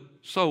middle of it,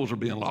 souls are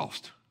being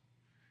lost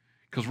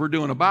because we're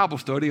doing a Bible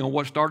study on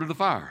what started the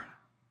fire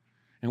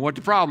and what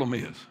the problem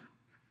is.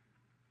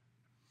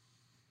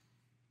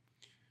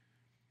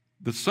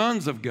 The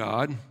sons of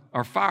God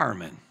are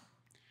firemen.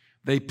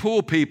 They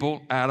pull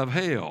people out of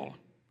hell.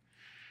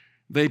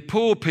 They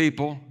pull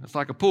people, it's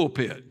like a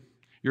pulpit.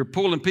 You're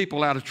pulling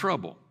people out of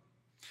trouble.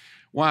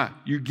 Why?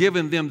 You're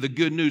giving them the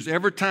good news.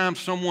 Every time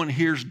someone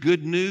hears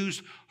good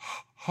news,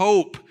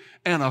 hope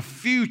and a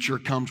future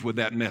comes with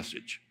that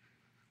message.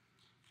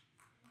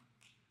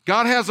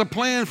 God has a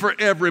plan for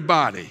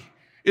everybody.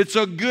 It's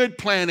a good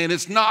plan and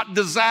it's not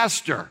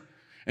disaster.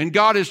 And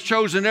God has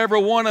chosen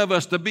every one of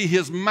us to be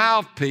his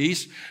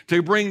mouthpiece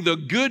to bring the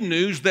good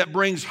news that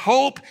brings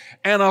hope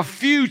and a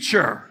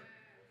future.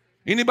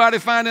 Anybody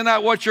finding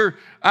out what your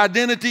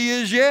identity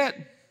is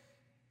yet?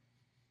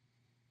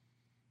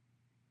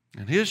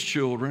 And his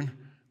children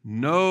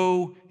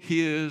know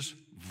his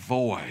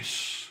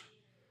voice.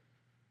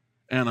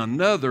 And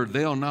another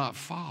they'll not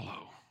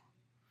follow.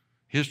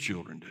 His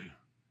children do.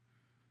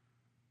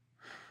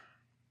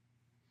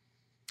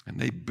 And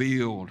they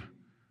build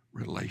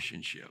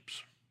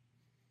relationships.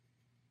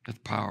 That's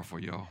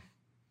powerful, y'all.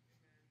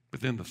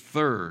 But then the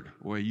third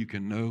way you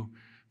can know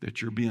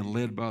that you're being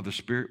led by the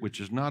Spirit, which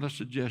is not a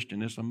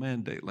suggestion, it's a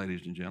mandate,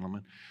 ladies and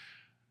gentlemen.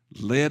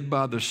 Led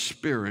by the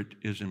Spirit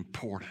is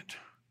important.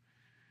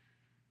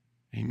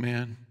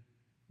 Amen.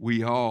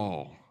 We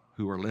all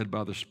who are led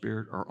by the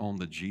Spirit are on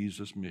the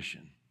Jesus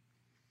mission.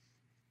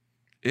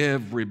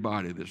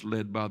 Everybody that's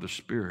led by the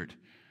Spirit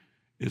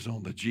is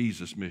on the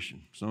Jesus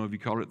mission. Some of you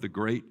call it the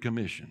Great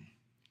Commission.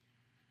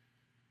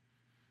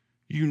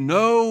 You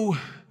know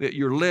that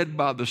you're led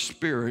by the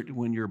Spirit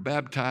when you're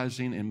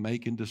baptizing and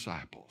making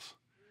disciples.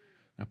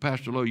 Now,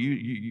 Pastor Lowe,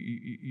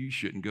 you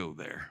shouldn't go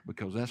there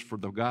because that's for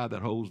the guy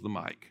that holds the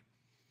mic.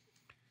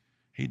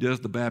 He does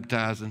the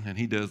baptizing and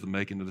he does the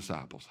making of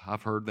disciples.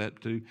 I've heard that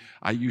too.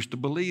 I used to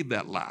believe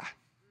that lie.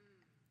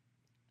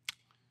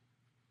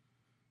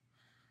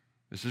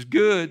 This is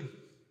good.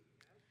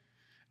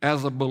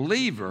 As a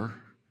believer,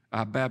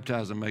 I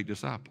baptize and make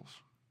disciples.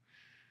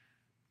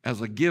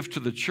 As a gift to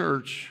the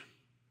church,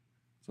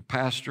 as a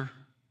pastor,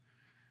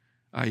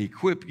 I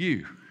equip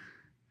you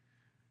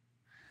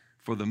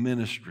for the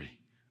ministry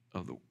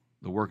of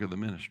the work of the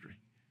ministry.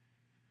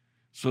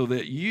 So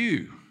that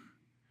you,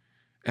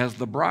 as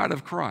the bride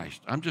of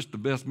Christ, I'm just the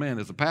best man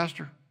as a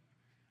pastor.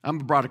 I'm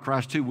the bride of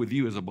Christ too with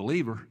you as a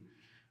believer.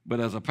 But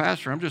as a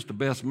pastor, I'm just the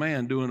best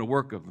man doing the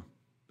work of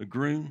the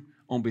groom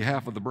on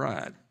behalf of the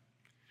bride.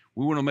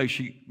 We want to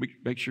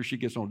make sure she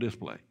gets on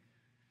display.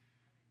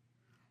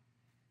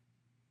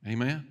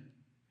 Amen?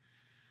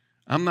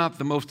 I'm not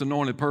the most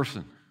anointed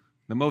person.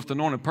 The most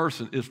anointed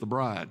person is the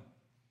bride.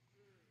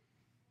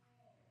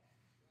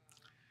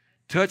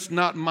 Touch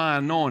not my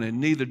anointed,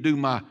 neither do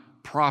my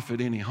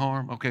prophet any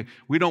harm. Okay,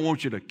 we don't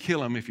want you to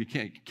kill them if you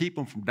can't. Keep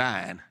them from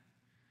dying.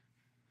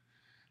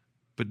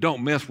 But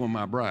don't mess with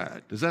my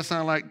bride. Does that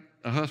sound like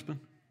a husband?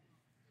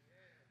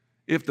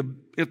 If the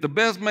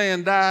best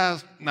man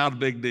dies, not a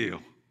big deal.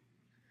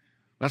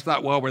 That's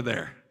not why we're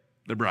there,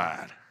 the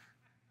bride.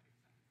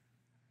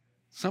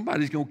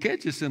 Somebody's going to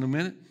catch us in a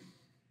minute.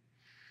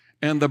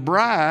 And the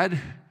bride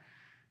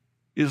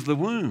is the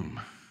womb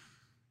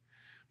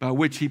by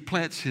which he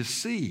plants his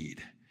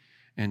seed.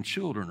 and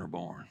children are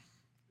born.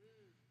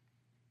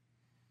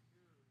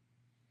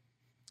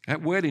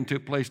 That wedding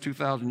took place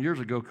 2,000 years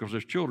ago because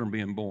there's children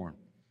being born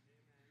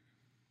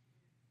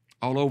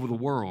all over the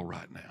world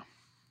right now.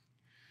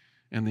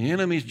 And the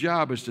enemy's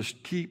job is to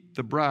keep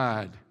the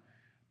bride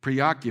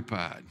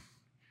preoccupied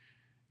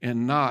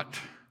and not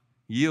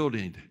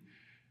yielding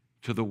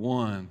to the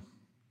one,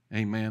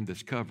 amen,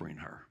 that's covering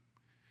her.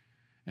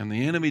 And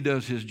the enemy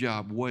does his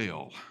job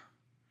well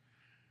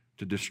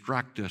to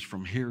distract us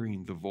from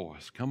hearing the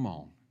voice. Come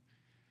on.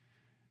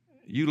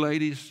 You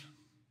ladies,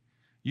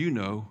 you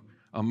know,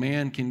 a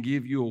man can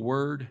give you a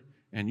word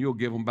and you'll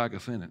give him back a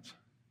sentence.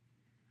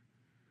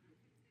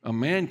 A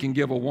man can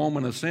give a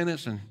woman a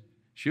sentence and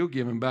she'll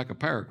give him back a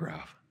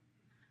paragraph.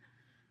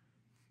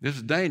 This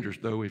is dangerous,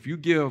 though. If you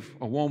give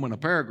a woman a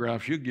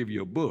paragraph, she'll give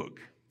you a book.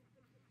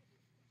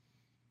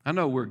 I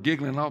know we're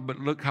giggling off, but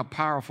look how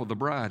powerful the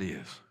bride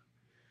is.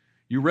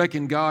 You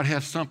reckon God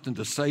has something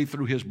to say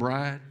through his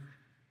bride?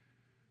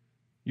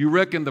 You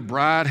reckon the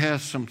bride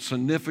has some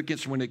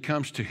significance when it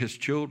comes to his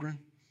children?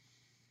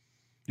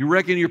 You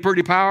reckon you're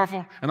pretty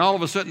powerful? And all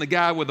of a sudden the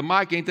guy with the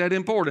mic ain't that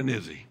important,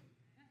 is he?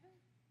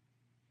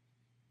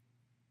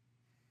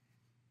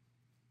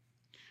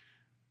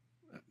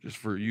 Just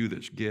for you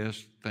that's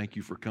guests, thank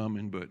you for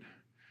coming, but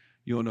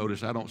you'll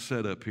notice I don't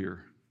sit up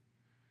here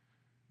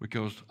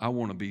because I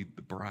want to be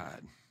the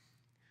bride.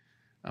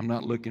 I'm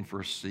not looking for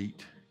a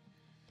seat,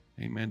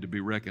 amen, to be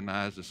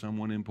recognized as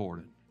someone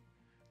important.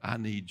 I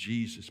need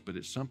Jesus, but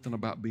it's something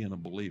about being a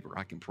believer.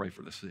 I can pray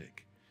for the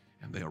sick,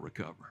 and they'll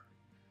recover.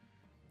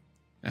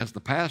 As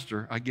the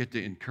pastor, I get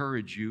to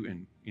encourage you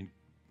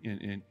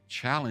and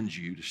challenge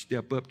you to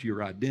step up to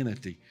your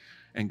identity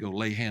and go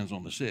lay hands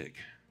on the sick,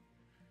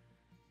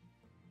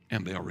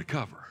 and they'll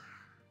recover.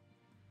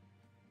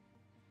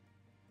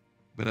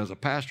 But as a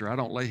pastor, I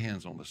don't lay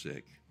hands on the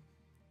sick.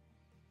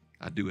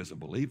 I do as a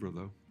believer,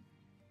 though.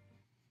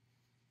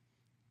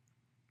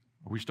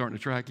 Are we starting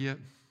to track yet?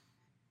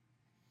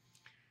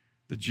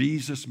 The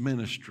Jesus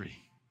ministry,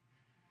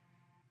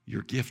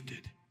 you're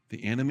gifted.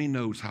 The enemy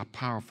knows how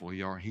powerful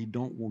you are. He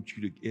don't want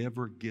you to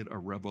ever get a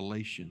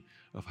revelation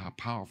of how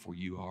powerful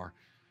you are.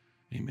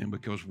 Amen.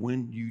 Because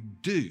when you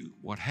do,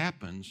 what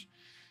happens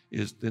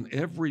is then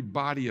every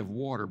body of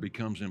water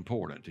becomes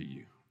important to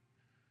you.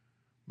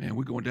 Man,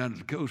 we're going down to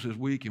the coast this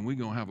week and we're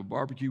going to have a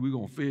barbecue. We're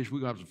going to fish. We're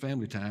going to have some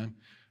family time.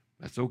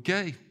 That's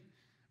okay.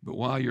 But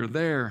while you're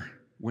there,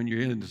 when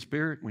you're in the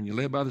Spirit, when you're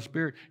led by the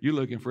Spirit, you're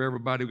looking for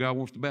everybody God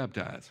wants to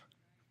baptize.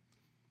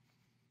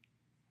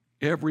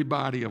 Every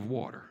body of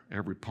water,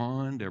 every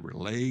pond, every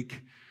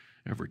lake,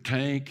 every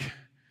tank,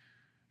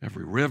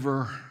 every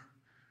river,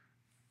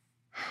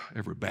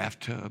 every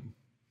bathtub,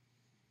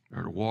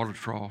 or a water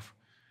trough.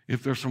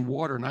 If there's some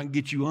water and I can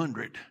get you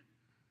under it.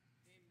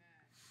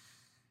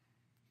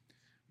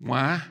 Amen.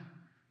 Why?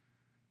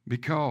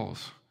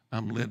 Because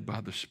I'm led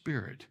by the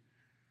Spirit.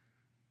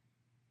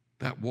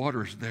 That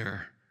water's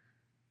there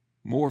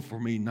more for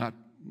me, not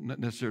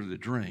necessarily to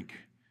drink,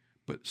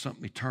 but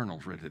something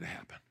eternal's ready to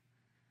happen.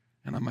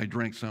 And I may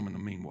drink some in the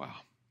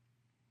meanwhile.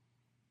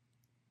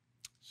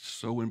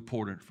 So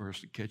important for us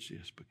to catch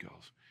this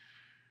because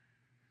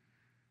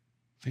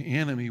the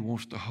enemy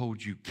wants to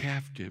hold you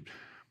captive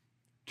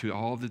to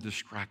all the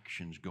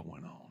distractions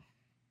going on.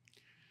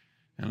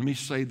 And let me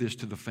say this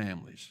to the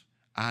families.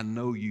 I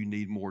know you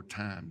need more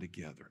time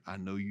together. I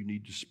know you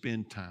need to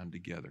spend time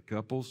together.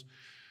 Couples,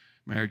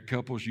 married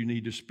couples, you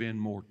need to spend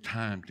more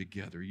time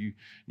together. You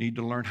need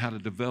to learn how to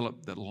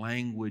develop the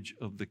language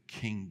of the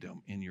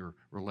kingdom in your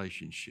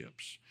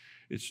relationships.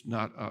 It's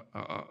not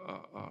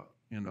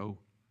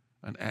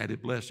an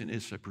added blessing.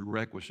 It's a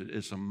prerequisite.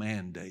 It's a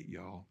mandate,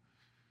 y'all.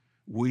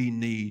 We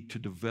need to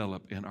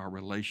develop in our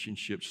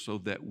relationships so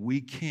that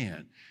we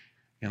can,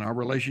 in our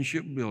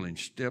relationship building,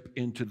 step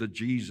into the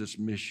Jesus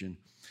mission,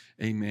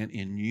 amen,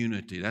 in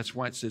unity. That's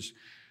why it says,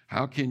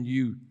 how can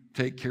you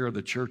take care of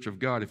the church of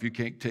God if you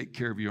can't take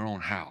care of your own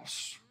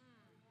house?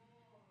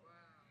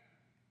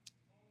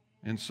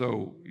 And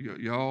so,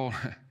 y'all,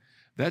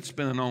 that's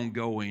been an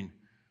ongoing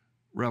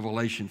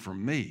revelation for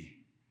me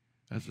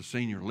as a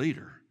senior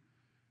leader,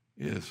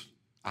 is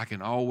I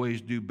can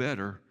always do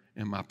better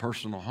in my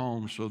personal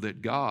home so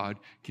that God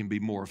can be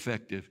more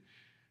effective,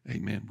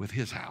 amen, with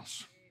his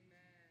house.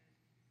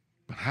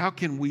 But how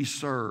can we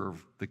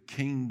serve the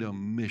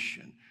kingdom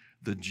mission,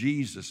 the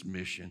Jesus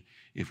mission,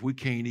 if we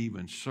can't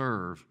even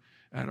serve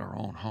at our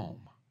own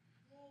home?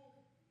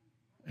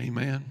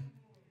 Amen.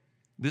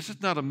 This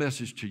is not a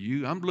message to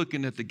you. I'm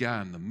looking at the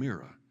guy in the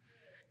mirror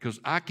because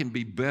I can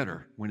be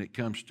better when it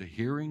comes to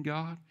hearing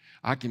God.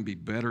 I can be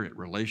better at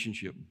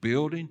relationship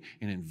building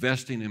and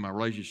investing in my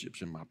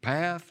relationships in my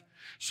path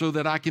so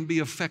that I can be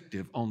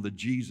effective on the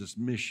Jesus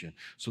mission,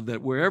 so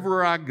that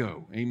wherever I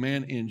go,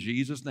 amen, in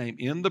Jesus' name,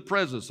 in the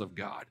presence of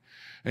God,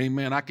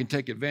 amen, I can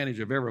take advantage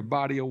of every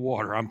body of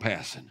water I'm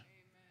passing.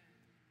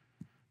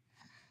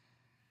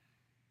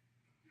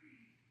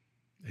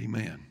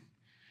 Amen.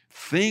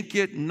 Think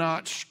it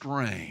not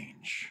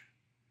strange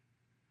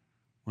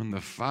when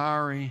the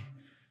fiery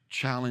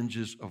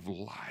challenges of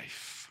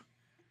life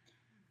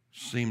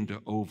seem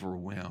to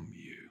overwhelm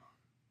you.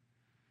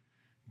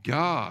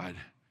 God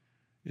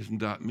is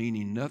not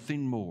meaning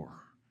nothing more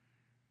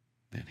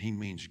than he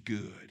means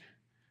good,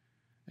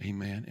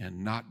 amen,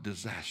 and not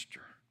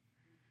disaster.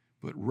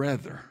 But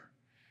rather,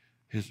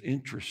 his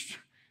interest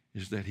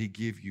is that he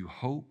give you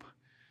hope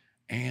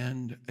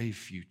and a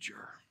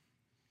future.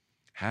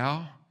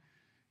 How?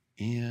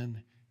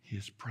 In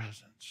his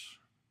presence.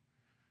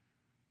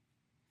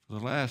 For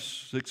the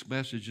last 6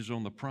 messages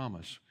on the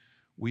promise,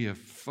 we have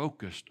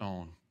focused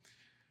on,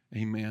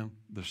 amen,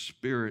 the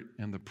Spirit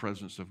and the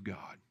presence of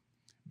God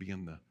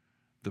being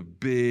the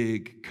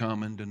big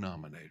common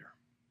denominator.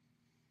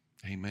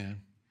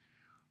 Amen.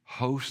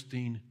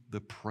 Hosting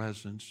the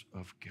presence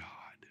of God.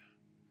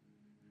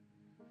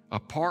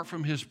 Apart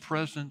from his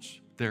presence,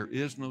 there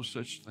is no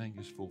such thing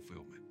as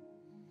fulfillment.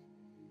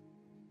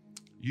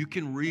 You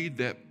can read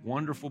that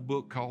wonderful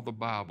book called the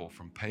Bible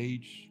from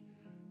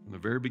the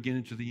very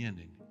beginning to the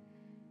ending,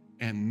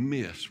 and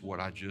miss what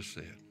I just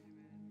said.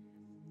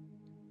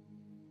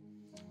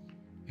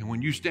 And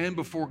when you stand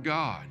before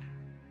God,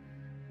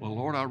 well,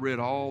 Lord, I read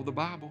all the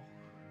Bible.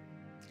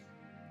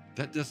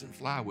 That doesn't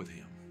fly with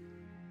him.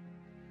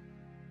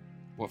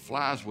 What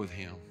flies with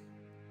him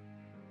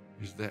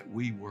is that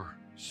we were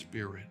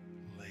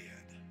Spirit-led.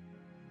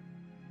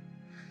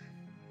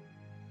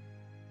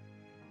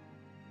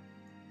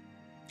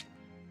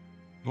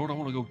 Lord, I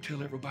want to go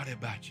tell everybody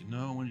about you.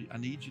 No, I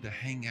need you to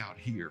hang out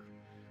here.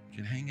 You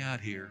can hang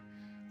out here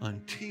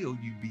until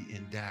you be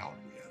endowed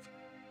with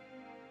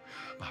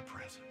my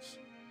presence.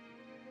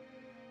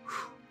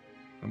 Whew.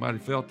 Somebody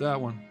felt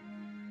that one?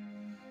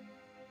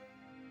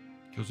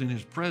 Because in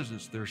his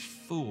presence, there's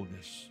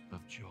fullness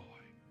of joy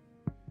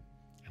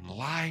and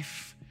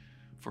life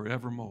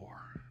forevermore.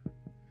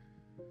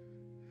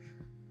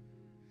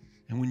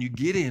 And when you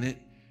get in it,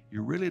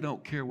 you really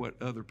don't care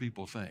what other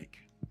people think.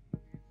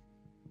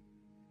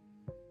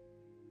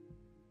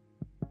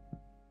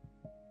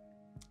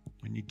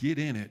 When you get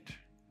in it,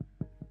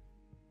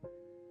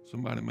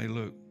 somebody may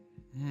look,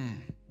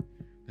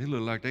 they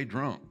look like they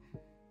drunk.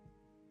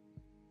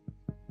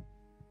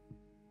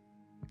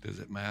 Does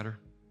it matter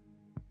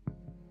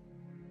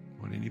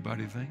what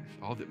anybody thinks?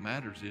 All that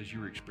matters is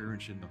you're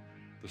experiencing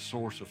the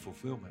source of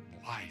fulfillment,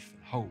 and life,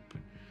 and hope,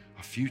 and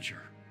a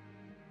future.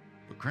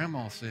 But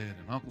Grandma said,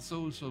 and Uncle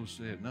so-and-so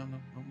said, no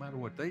matter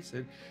what they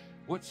said,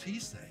 what's he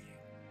saying?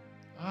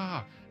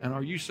 And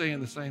are you saying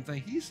the same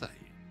thing he's saying?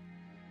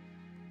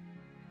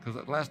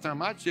 Because last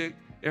time I checked,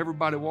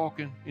 everybody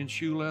walking in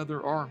shoe leather,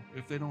 or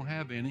if they don't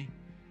have any,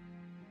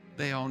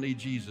 they all need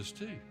Jesus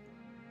too.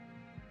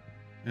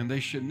 And they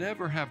should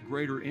never have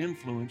greater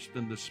influence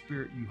than the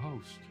Spirit you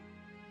host,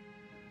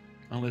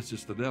 unless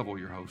it's the devil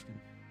you're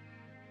hosting.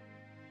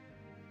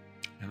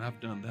 And I've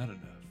done that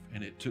enough.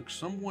 And it took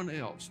someone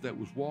else that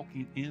was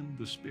walking in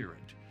the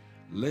Spirit,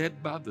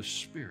 led by the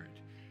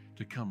Spirit,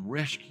 to come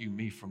rescue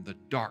me from the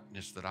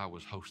darkness that I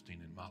was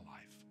hosting in my life.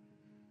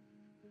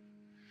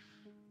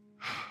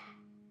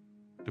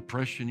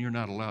 Depression, you're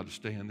not allowed to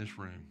stay in this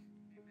room.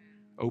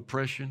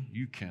 Oppression,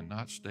 you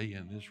cannot stay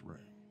in this room.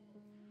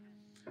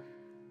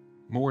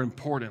 More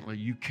importantly,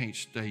 you can't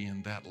stay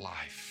in that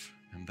life,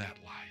 and that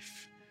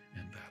life,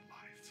 and that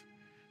life.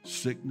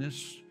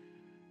 Sickness,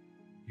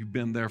 you've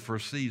been there for a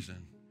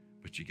season,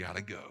 but you got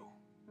to go.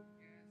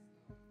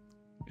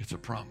 It's a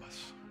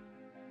promise.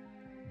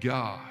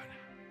 God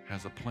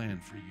has a plan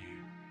for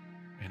you,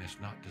 and it's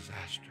not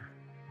disaster.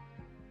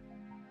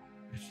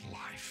 It's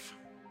life.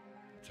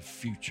 It's a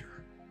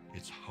future.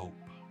 It's hope.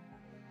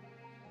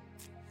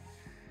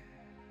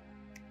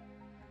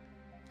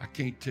 I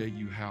can't tell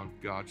you how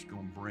God's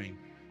going to bring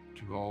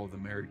to all the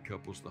married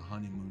couples the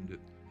honeymoon that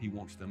he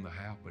wants them to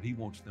have, but he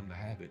wants them to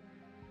have it.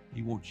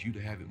 He wants you to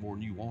have it more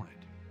than you want it.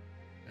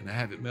 And I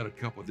haven't met a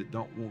couple that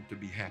don't want to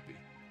be happy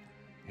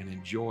and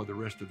enjoy the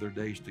rest of their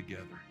days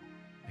together.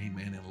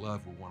 Amen. In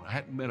love with one. I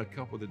haven't met a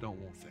couple that don't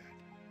want that.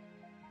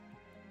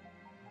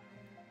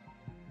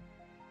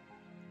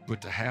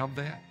 But to have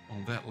that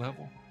on that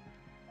level,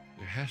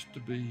 there has to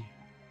be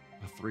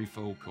a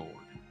threefold cord.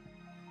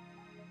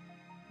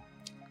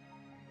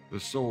 The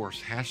source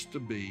has to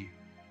be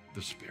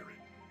the Spirit.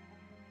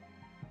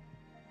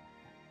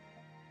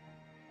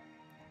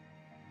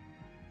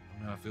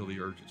 I feel the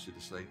urgency to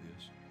say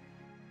this.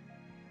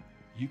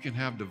 You can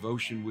have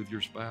devotion with your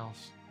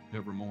spouse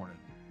every morning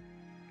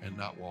and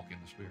not walk in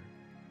the Spirit.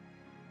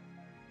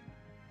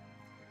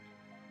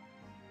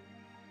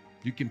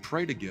 You can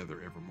pray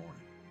together every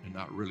morning and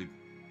not really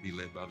be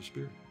led by the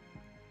Spirit.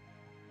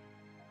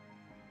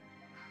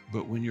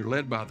 But when you're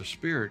led by the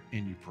Spirit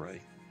and you pray,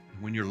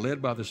 and when you're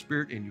led by the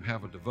Spirit and you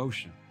have a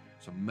devotion,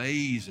 it's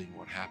amazing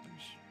what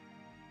happens.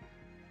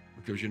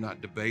 Because you're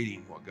not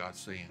debating what God's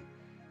saying.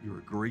 You're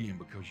agreeing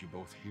because you're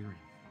both hearing.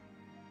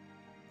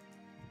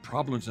 The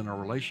problems in our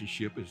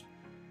relationship is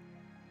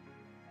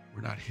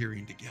we're not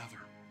hearing together.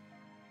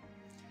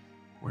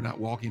 We're not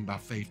walking by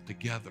faith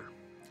together.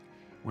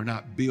 We're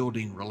not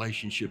building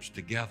relationships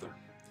together.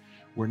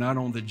 We're not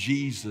on the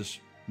Jesus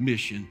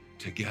mission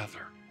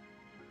together.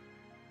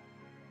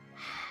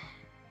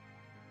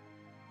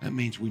 That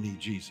means we need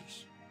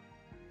Jesus.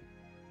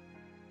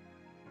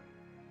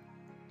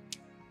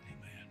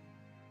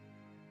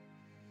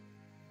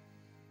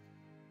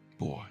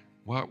 Boy,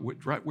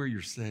 right where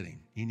you're sitting,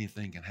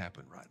 anything can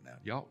happen right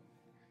now.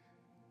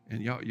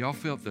 Y'all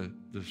felt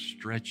the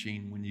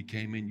stretching when you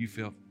came in. You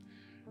felt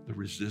the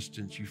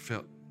resistance. You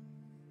felt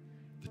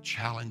the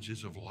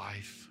challenges of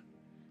life.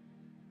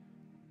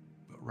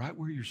 But right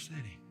where you're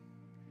sitting,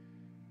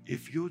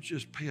 if you'll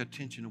just pay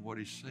attention to what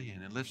he's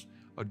saying, and let's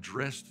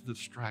address the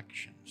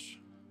distractions.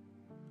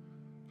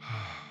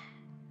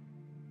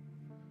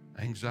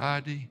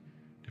 Anxiety,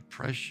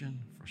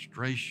 depression,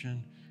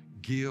 frustration,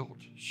 guilt,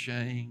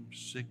 shame,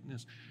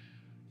 sickness.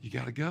 You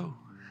got to go.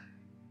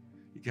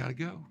 You got to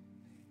go.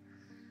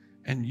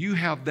 And you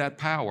have that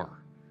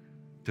power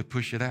to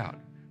push it out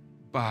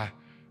by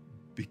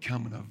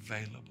becoming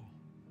available.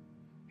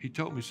 He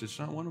told me, he said,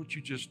 son, why don't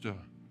you just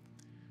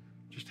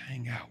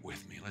hang out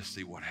with me? Let's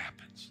see what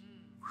happens.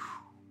 Whew.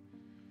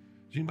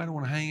 Does anybody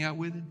want to hang out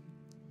with him?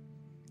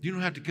 You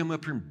don't have to come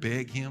up here and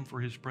beg him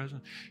for his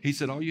presence. He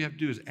said, all you have to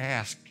do is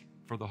ask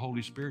for the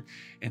Holy Spirit,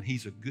 and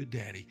he's a good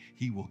daddy.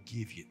 He will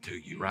give it to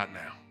you right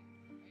now.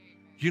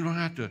 You don't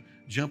have to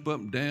jump up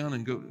and down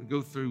and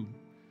go through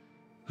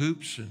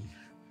hoops and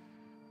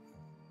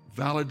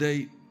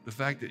validate the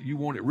fact that you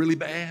want it really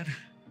bad.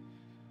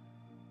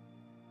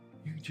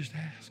 You just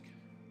ask.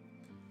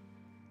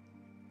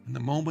 And the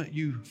moment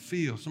you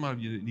feel, some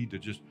of you need to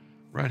just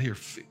right here,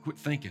 quit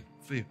thinking,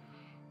 feel.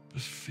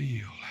 Just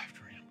feel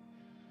after him.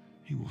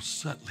 He will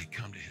suddenly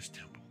come to his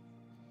temple.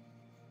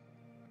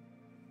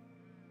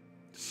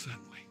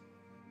 Suddenly.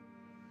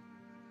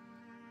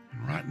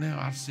 And right now,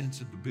 I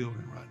sense in the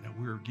building right now,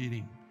 we're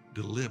getting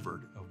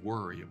delivered of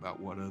worry about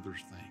what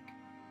others think.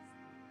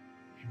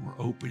 And we're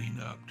opening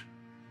up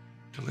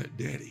to let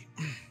Daddy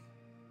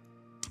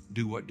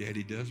do what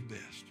Daddy does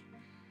best.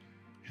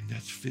 And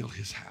that's fill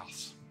his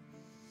house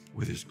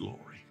with his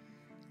glory.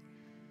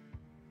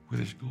 With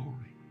his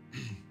glory.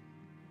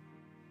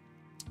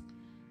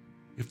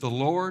 If the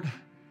Lord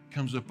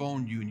comes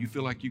upon you and you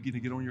feel like you're going to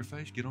get on your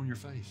face, get on your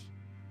face.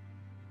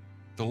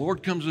 The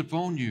Lord comes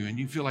upon you and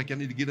you feel like I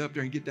need to get up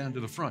there and get down to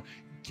the front.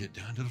 Get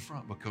down to the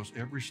front, because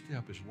every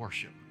step is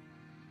worship.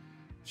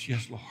 It's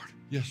yes, Lord.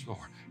 Yes,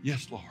 Lord.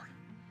 Yes, Lord.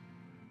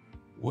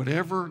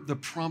 Whatever the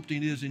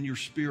prompting is in your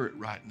spirit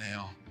right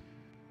now,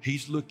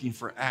 he's looking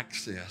for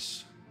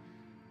access.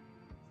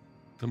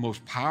 The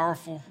most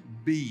powerful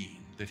being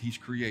that he's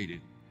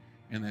created,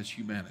 and that's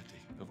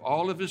humanity. Of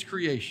all of his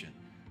creation,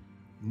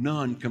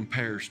 none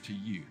compares to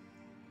you.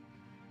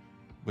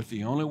 But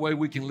the only way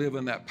we can live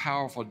in that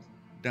powerful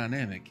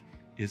dynamic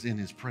is in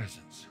his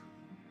presence.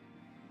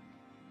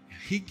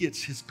 He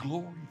gets his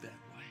glory that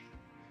way.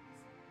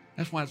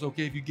 That's why it's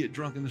okay if you get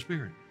drunk in the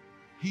spirit.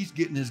 He's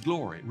getting his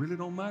glory. It really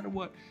don't matter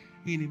what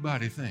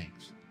anybody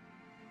thinks.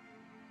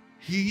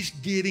 He's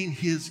getting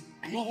his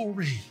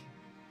glory.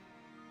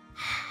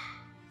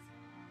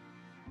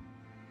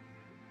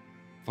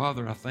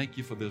 Father, I thank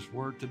you for this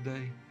word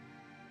today.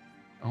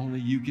 Only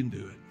you can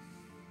do it.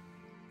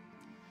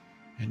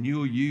 And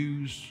you'll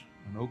use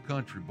an old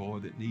country boy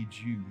that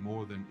needs you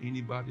more than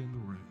anybody in the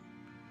room.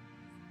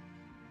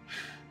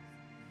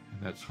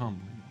 And that's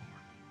humbling,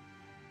 Lord.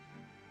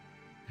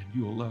 And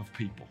you'll love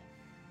people.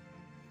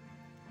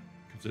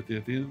 Because at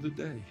the end of the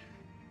day,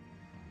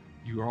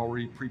 you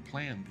already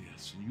pre-planned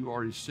this, and you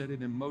already set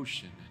it in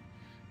motion.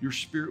 And your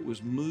spirit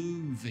was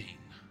moving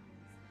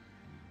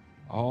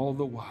all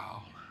the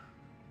while.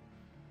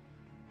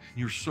 And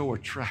you're so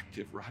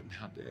attractive right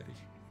now, Daddy.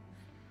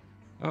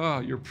 Oh,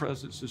 your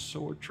presence is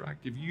so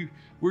attractive.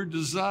 We're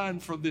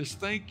designed for this.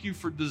 Thank you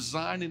for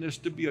designing us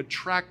to be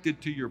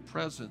attracted to your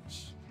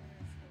presence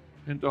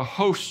and to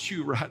host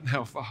you right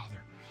now,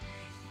 Father.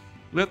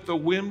 Let the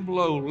wind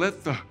blow.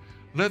 Let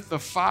the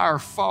fire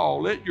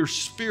fall. Let your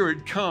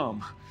spirit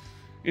come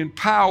in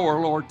power,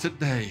 Lord,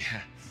 today.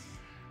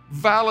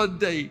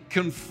 Validate,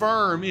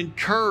 confirm,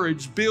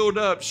 encourage, build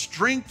up,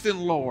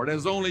 strengthen, Lord,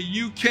 as only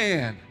you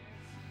can.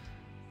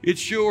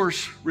 It's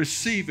yours.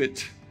 Receive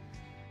it.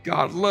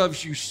 God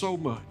loves you so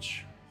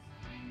much.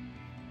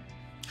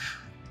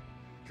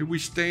 Can we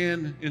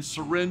stand and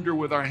surrender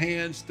with our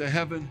hands to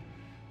heaven?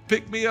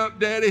 Pick me up,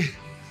 Daddy.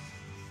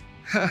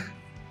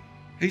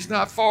 He's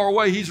not far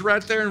away. He's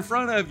right there in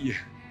front of you.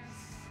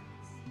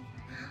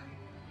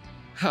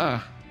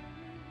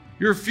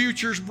 Your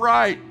future's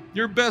bright.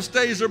 Your best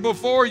days are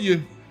before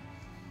you.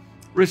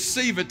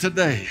 Receive it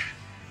today.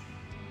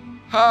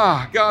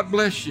 God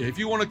bless you. If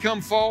you want to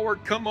come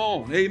forward, come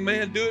on.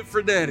 Amen. Do it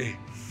for Daddy.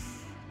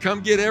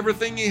 Come get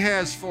everything he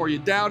has for you.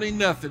 Doubting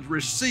nothing.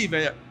 Receive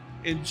it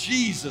in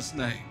Jesus'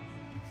 name.